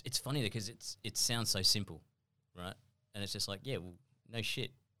it's funny because it sounds so simple, right? And it's just like, well, no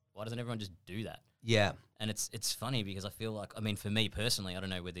shit. Why doesn't everyone just do that? Yeah. And it's funny because I feel like, for me personally, I don't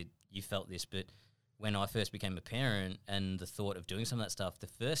know whether you felt this, but when I first became a parent and the thought of doing some of that stuff, the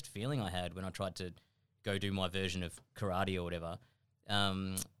first feeling I had when I tried to go do my version of karate or whatever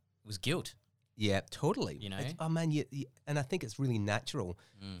was guilt. Yeah, totally. Oh man, and I think it's really natural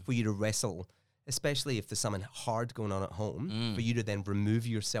for you to wrestle, especially if there's something hard going on at home, for you to then remove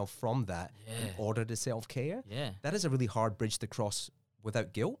yourself from that in order to self-care. Yeah. That is a really hard bridge to cross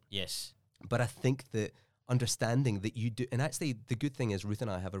without guilt. Yes. But I think that understanding that you do, and actually the good thing is Ruth and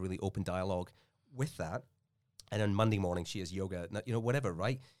I have a really open dialogue with that. And on Monday morning, she has yoga, whatever,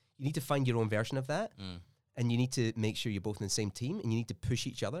 right? You need to find your own version of that. And you need to make sure you're both in the same team, and you need to push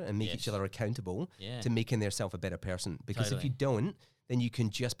each other and make each other accountable to making themselves a better person. Because if you don't, then you can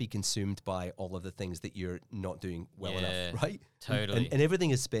just be consumed by all of the things that you're not doing well enough, right? Totally. And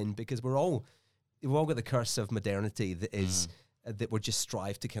everything is spin because we've all got the curse of modernity that is that we're just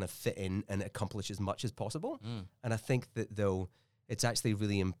strive to kind of fit in and accomplish as much as possible. And I think that though it's actually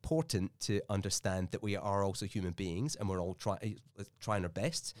really important to understand that we are also human beings and we're all trying our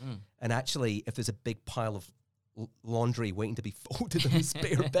best. And actually, if there's a big pile of laundry waiting to be folded in a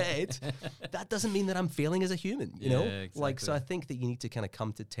spare bed, that doesn't mean that I'm failing as a human, you know? Exactly. Like, so I think that you need to kind of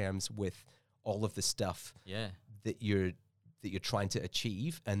come to terms with all of the stuff that you're trying to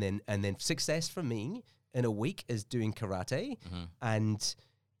achieve. And then success for me in a week is doing karate and,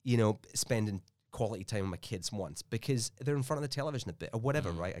 spending quality time with my kids once because they're in front of the television a bit or whatever,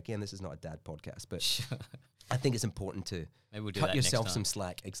 right? Again, this is not a dad podcast, but I think it's important to cut yourself some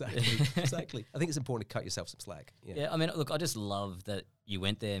slack. Exactly. I think it's important to cut yourself some slack. Yeah, look, I just love that you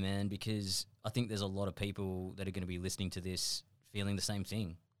went there, man, because I think there's a lot of people that are going to be listening to this feeling the same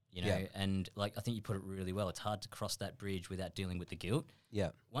thing, you know. Yeah. And like I think you put it really well. It's hard to cross that bridge without dealing with the guilt. Yeah.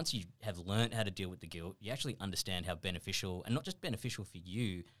 Once you have learned how to deal with the guilt, you actually understand how beneficial, and not just beneficial for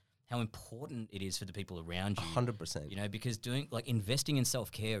you, how important it is for the people around you. 100%. You know, because investing in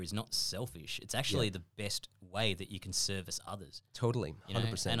self-care is not selfish. It's actually the best way that you can service others. Totally,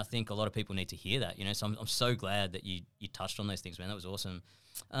 100%. And I think a lot of people need to hear that, you know, so I'm so glad that you touched on those things, man. That was awesome.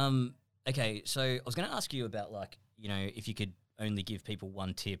 Okay, so I was going to ask you about, like, you know, if you could only give people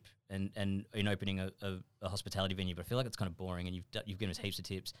one tip and in opening a hospitality venue, but I feel like it's kind of boring and you've given us heaps of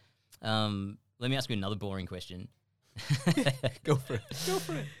tips. Let me ask you another boring question. Go for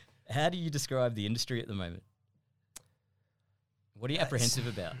it. How do you describe the industry at the moment? What are you apprehensive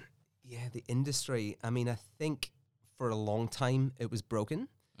about? Yeah, the industry. I mean, I think for a long time it was broken.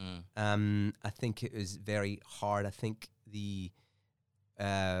 I think it was very hard. I think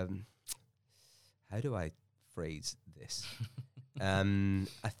how do I phrase this? I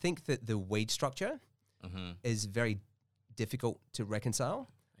think that the wage structure is very difficult to reconcile.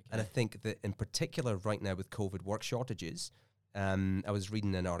 Okay. And I think that in particular right now with COVID work shortages, I was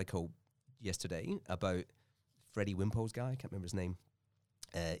reading an article yesterday about Freddie Wimpo's guy. I can't remember his name.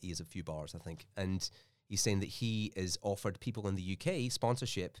 He has a few bars, I think. And he's saying that he is offered people in the UK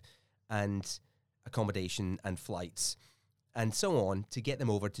sponsorship and accommodation and flights and so on to get them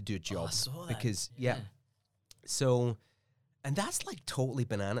over to do a job. I saw that. Because, So, and that's like totally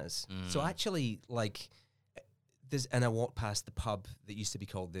bananas. So actually, like, and I walked past the pub that used to be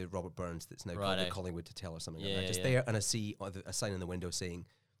called the Robert Burns, that's now called the Collingwood Hotel or something like that. Just there, and I see a sign in the window saying,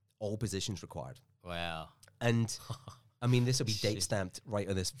 all positions required. Wow. And I mean, this will be date stamped right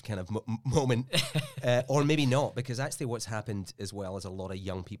at this kind of moment, or maybe not, because actually what's happened as well is a lot of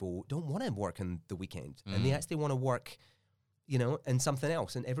young people don't want to work on the weekend, and they actually want to work, you know, in something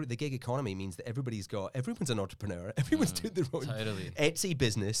else. And the gig economy means that everyone's an entrepreneur, everyone's doing their own Etsy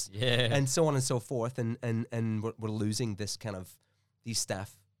business, and so on and so forth. And we're losing this kind of these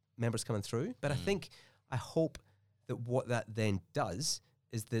staff members coming through. But I hope that what that then does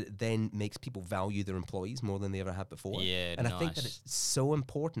is that it then makes people value their employees more than they ever have before. Yeah, and I think that it's so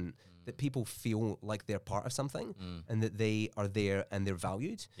important that people feel like they're part of something and that they are there and they're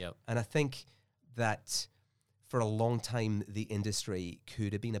valued. Yep. And I think that for a long time, the industry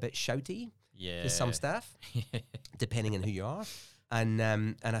could have been a bit shouty to some staff, depending on who you are. And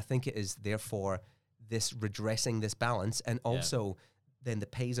I think it is therefore this redressing this balance. And also then the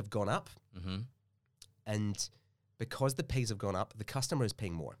pays have gone up. And because the pays have gone up, the customer is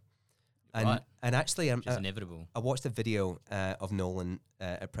paying more. And actually, it's inevitable. I watched a video of Nolan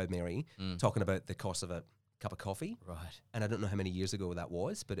at Proud Mary talking about the cost of a cup of coffee. Right. And I don't know how many years ago that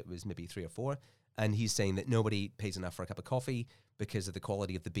was, but it was maybe 3 or 4. And he's saying that nobody pays enough for a cup of coffee because of the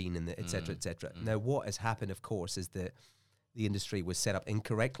quality of the bean and the et cetera, et cetera. Now, what has happened, of course, is that the industry was set up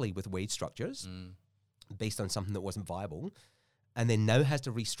incorrectly with wage structures based on something that wasn't viable, and then now has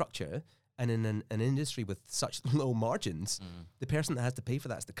to restructure. And in an industry with such low margins, the person that has to pay for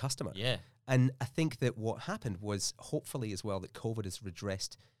that is the customer. Yeah. And I think that what happened was hopefully as well that COVID has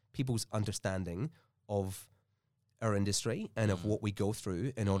redressed people's understanding of our industry and of what we go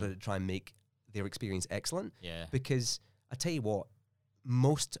through in order to try and make their experience excellent. Yeah. Because I tell you what,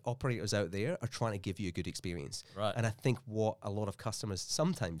 most operators out there are trying to give you a good experience. Right. And I think what a lot of customers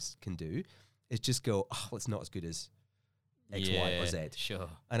sometimes can do is just go, oh, it's not as good as X, Y, or Z. Sure.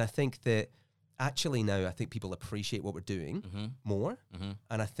 And I think that actually now I think people appreciate what we're doing more.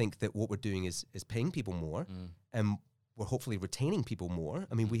 And I think that what we're doing is paying people more and we're hopefully retaining people more.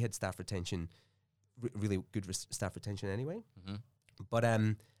 I mean, we had staff retention, really good staff retention anyway. But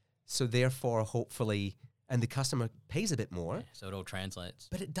so therefore hopefully, and the customer pays a bit more. So it all translates.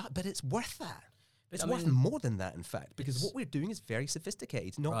 But it's worth that. It's I worth mean, more than that, in fact, because what we're doing is very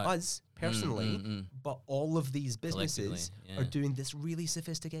sophisticated. Not us personally, but all of these businesses are doing this really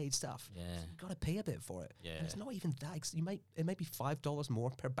sophisticated stuff. Yeah. So you've got to pay a bit for it. Yeah. And it's not even that. It might be $5 more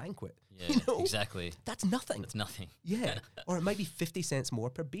per banquet. Yeah, you know? exactly. That's nothing. It's nothing. Yeah. Or it might be 50 cents more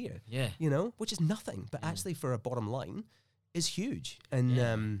per beer. Yeah. You know, which is nothing. But actually for a bottom line is huge.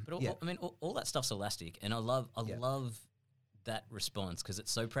 And but all that stuff's elastic, and I love that response because it's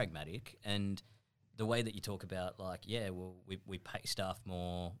so pragmatic. And the way that you talk about, like, we pay staff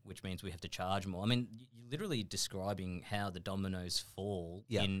more, which means we have to charge more. I mean, you're literally describing how the dominoes fall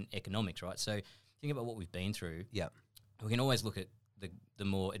in economics, right? So think about what we've been through. Yeah. We can always look at the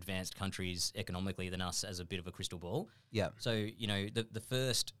more advanced countries economically than us as a bit of a crystal ball. Yeah. So, you know, the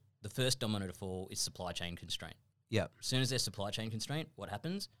first domino to fall is supply chain constraint. Yeah. As soon as there's supply chain constraint, what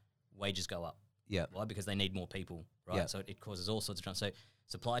happens? Wages go up. Yeah. Why? Because they need more people, right? Yeah. So it causes all sorts of drama. So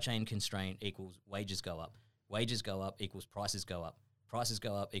supply chain constraint equals wages go up. Wages go up equals prices go up. Prices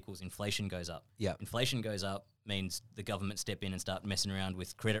go up equals inflation goes up. Yeah. Inflation goes up means the government step in and start messing around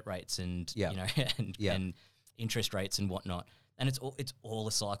with credit rates and Yeah. you know and interest rates and whatnot. And it's all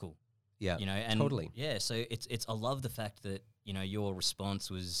a cycle. Yeah. You know, and totally. Yeah, so it's I love the fact that, you know, your response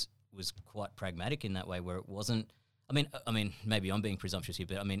was quite pragmatic in that way, where it wasn't I mean maybe I'm being presumptuous here,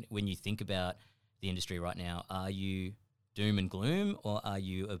 but I mean, when you think about the industry right now, are you doom and gloom, or are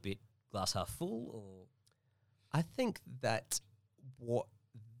you a bit glass half full? Or I think that what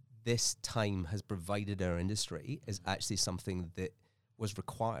this time has provided our industry is actually something that was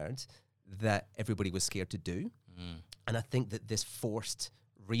required, that everybody was scared to do. And I think that this forced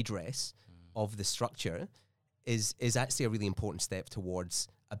redress of the structure is actually a really important step towards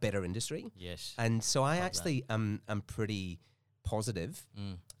a better industry. Yes. And so I Love actually am pretty positive.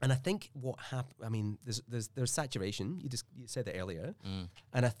 And I think what happened, I mean, there's saturation. You said that earlier.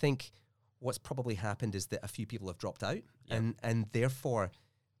 And I think what's probably happened is that a few people have dropped out, and therefore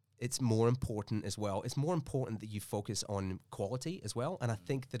it's more important as well. It's more important that you focus on quality as well. And I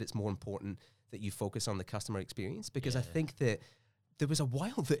think that it's more important that you focus on the customer experience, because I think that there was a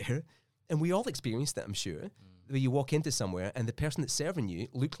while there, and we all experienced that, I'm sure, where you walk into somewhere and the person that's serving you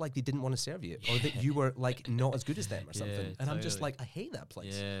looked like they didn't want to serve you, or that you were like not as good as them or something. And I'm just like, I hate that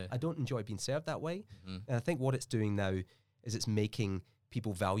place. Yeah. I don't enjoy being served that way. And I think what it's doing now is it's making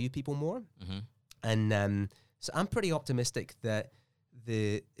people value people more. And so I'm pretty optimistic that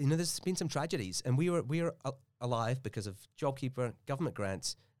there's been some tragedies, and we were alive because of JobKeeper, government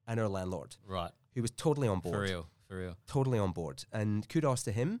grants, and our landlord, right, who was totally on board. For real. Totally on board. And kudos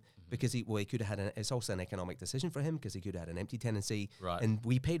to him, because he could have had it's also an economic decision for him, because he could have had an empty tenancy. Right. And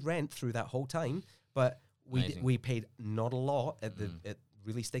we paid rent through that whole time, but we paid not a lot at at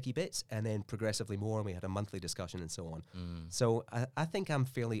really sticky bits, and then progressively more, and we had a monthly discussion and so on. So I think I'm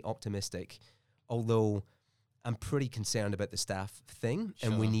fairly optimistic, although I'm pretty concerned about the staff thing,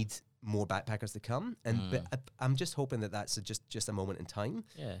 and we need more backpackers to come. And but I'm just hoping that that's just a moment in time.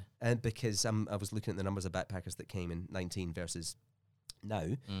 Yeah. And because I was looking at the numbers of backpackers that came in 19 versus now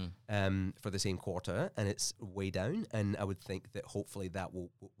for the same quarter, and it's way down. And I would think that hopefully that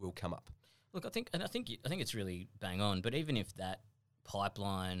will come up. Look, I think it's really bang on. But even if that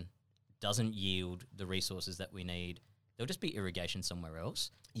pipeline doesn't yield the resources that we need, there'll just be irrigation somewhere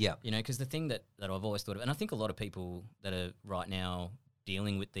else. Yeah. You know, because the thing that I've always thought of, and I think a lot of people that are right now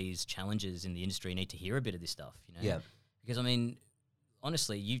dealing with these challenges in the industry need to hear a bit of this stuff, you know? Yeah. Because, I mean,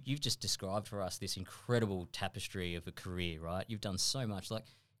 honestly, you've just described for us this incredible tapestry of a career, right? You've done so much. Like,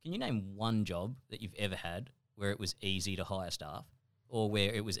 can you name one job that you've ever had where it was easy to hire staff, or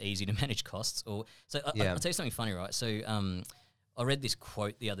where it was easy to manage costs? Or I'll tell you something funny, right? So I read this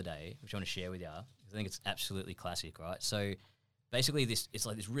quote the other day, which I want to share with you, because I think it's absolutely classic, right? So basically it's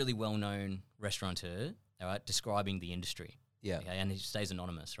like this really well-known restaurateur, all right, describing the industry. Yeah. Okay, and he stays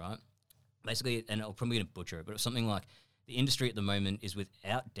anonymous, right? Basically, and I'm probably going to butcher it, but it's something like, the industry at the moment is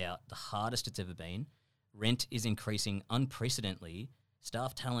without doubt the hardest it's ever been. Rent is increasing unprecedentedly.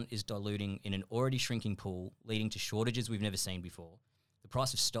 Staff talent is diluting in an already shrinking pool, leading to shortages we've never seen before. The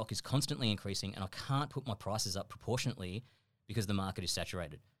price of stock is constantly increasing, and I can't put my prices up proportionately because the market is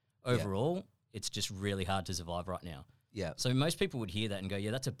saturated. Overall, it's just really hard to survive right now. Yeah. So most people would hear that and go,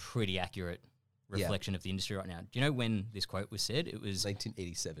 yeah, that's a pretty accurate reflection of the industry right now. Do you know when this quote was said? It was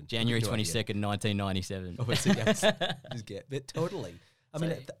 1987. January 22nd, 1997. Oh, it's just get it. Totally. I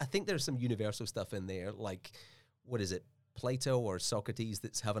mean, I think there's some universal stuff in there, like, what is it, Plato or Socrates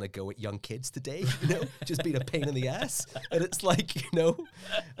that's having a go at young kids today, you know, just being a pain in the ass. And it's like, you know,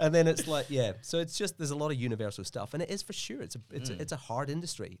 and then it's like, so it's just, there's a lot of universal stuff, and it is for sure. It's a hard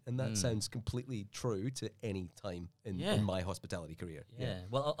industry, and that sounds completely true to any time in my hospitality career. Yeah.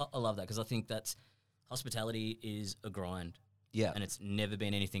 Well, I love that, because I think that's, hospitality is a grind. Yeah. And it's never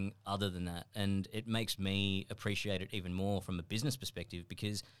been anything other than that. And it makes me appreciate it even more from a business perspective,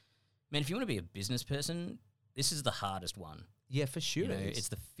 because, man, if you want to be a business person, this is the hardest one. Yeah, for sure. You know, it's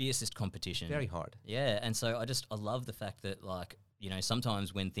the fiercest competition. Very hard. Yeah, and so I love the fact that, like, you know,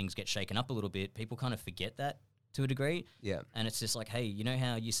 sometimes when things get shaken up a little bit, people kind of forget that to a degree. Yeah. And it's just like, hey, you know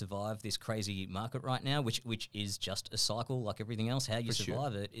how you survive this crazy market right now, which is just a cycle like everything else. How you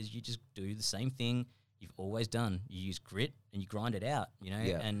survive it is you just do the same thing you've always done. You use grit and you grind it out, you know?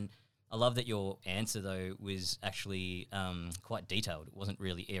 Yeah. And I love that your answer, though, was actually quite detailed. It wasn't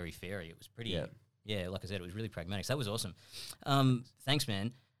really airy-fairy. It was pretty... Yeah, like I said, it was really pragmatic. So that was awesome. Thanks,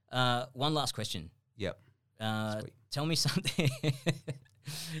 man. One last question. Yep. Tell me something.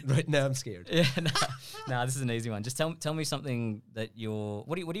 Right now, I'm scared. No, this is an easy one. Just tell me something that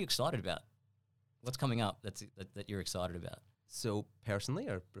what are you excited about? What's coming up that you're excited about? So personally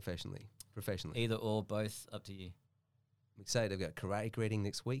or professionally? Professionally. Either or, both, up to you. I'm excited. I've got karate grading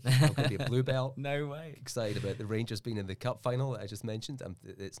next week. I'm going to be a blue belt. No way. Excited about the Rangers being in the cup final that I just mentioned.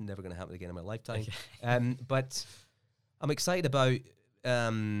 It's never going to happen again in my lifetime. But I'm excited about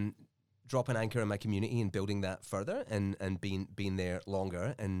dropping anchor in my community and building that further and being there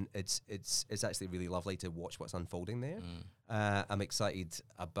longer. And it's actually really lovely to watch what's unfolding there. I'm excited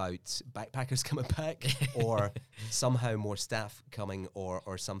about backpackers coming back or somehow more staff coming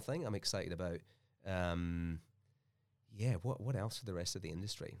or something. I'm excited about, what else for the rest of the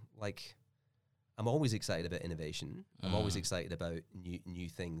industry? Like, I'm always excited about innovation. I'm always excited about new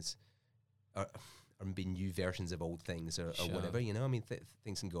things. Or being new versions of old things or whatever, you know. I mean,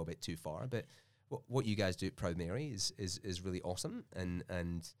 things can go a bit too far, but what you guys do at Proud Mary is really awesome, and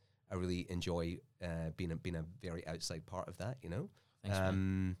I really enjoy being a very outside part of that, you know. Thanks,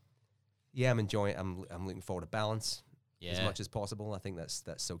 man. Yeah, I'm enjoying. I'm looking forward to balance as Yeah. much as possible. I think that's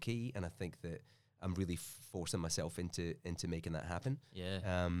so key, and I think that I'm really forcing myself into making that happen.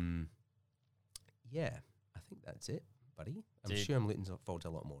 Yeah. Yeah, I think that's it, buddy. I'm Dude. sure I'm looking forward to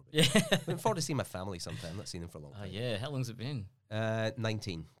a lot more. Yeah. Looking forward to seeing my family sometime. Not seen them for a long Oh, time. yeah. How long's it been?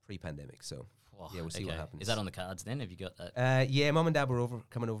 19 pre-pandemic. So Wow, yeah, we'll see what happens. Is that on the cards then? Have you got that? yeah, mum and dad were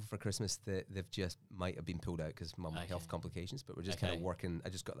coming over for Christmas. They've just might have been pulled out because mum had Okay. health complications. But we're just kind of Okay. working. I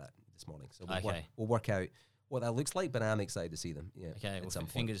just got that this morning, so Okay. we'll work out what that looks like. But I'm excited to see them. Yeah. Okay. at Well, some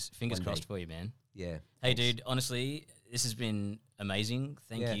point. fingers One crossed day. for you, man. Yeah. Hey, thanks. dude. Honestly, this has been amazing.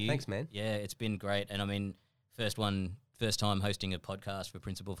 Thank Yeah, you. thanks, man. Yeah, it's been great. And I mean, first time hosting a podcast for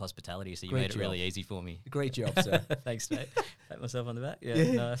Principal of Hospitality, so you Great made it really job. easy for me. Great job, sir. Thanks, mate. Pat myself on the back.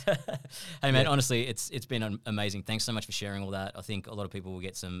 Yeah. No. Hey, man. Honestly, it's been amazing. Thanks so much for sharing all that. I think a lot of people will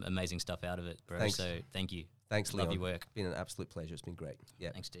get some amazing stuff out of it, bro. Thanks. So thank you. Thanks, Love Leon. your work. It's been an absolute pleasure. It's been great.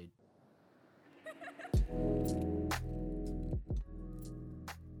 Yeah. Thanks, dude.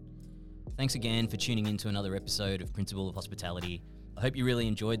 Thanks again for tuning in to another episode of Principle of Hospitality. I hope you really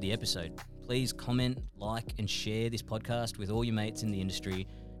enjoyed the episode. Please comment, like, and share this podcast with all your mates in the industry.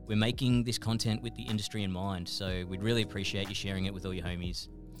 We're making this content with the industry in mind, so we'd really appreciate you sharing it with all your homies.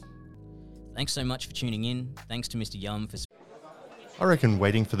 Thanks so much for tuning in. Thanks to Mr. Yum for... I reckon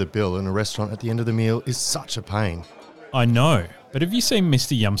waiting for the bill in a restaurant at the end of the meal is such a pain. I know, but have you seen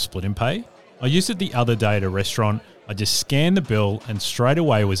Mr. Yum Split and Pay? I used it the other day at a restaurant. I just scanned the bill and straight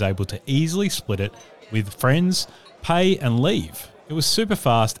away was able to easily split it with friends, pay and leave. It was super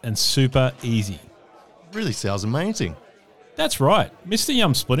fast and super easy. Really sounds amazing. That's right. Mr.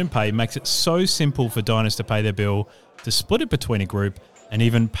 Yum Split and Pay makes it so simple for diners to pay their bill, to split it between a group, and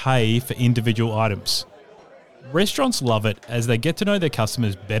even pay for individual items. Restaurants love it as they get to know their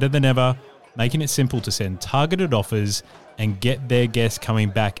customers better than ever, making it simple to send targeted offers and get their guests coming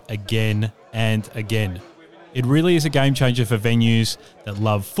back again and again. It really is a game changer for venues that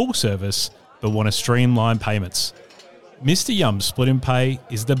love full service but want to streamline payments. Mr. Yum Split and Pay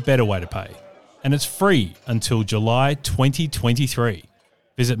is the better way to pay, and it's free until July 2023.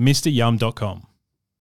 Visit mryum.com.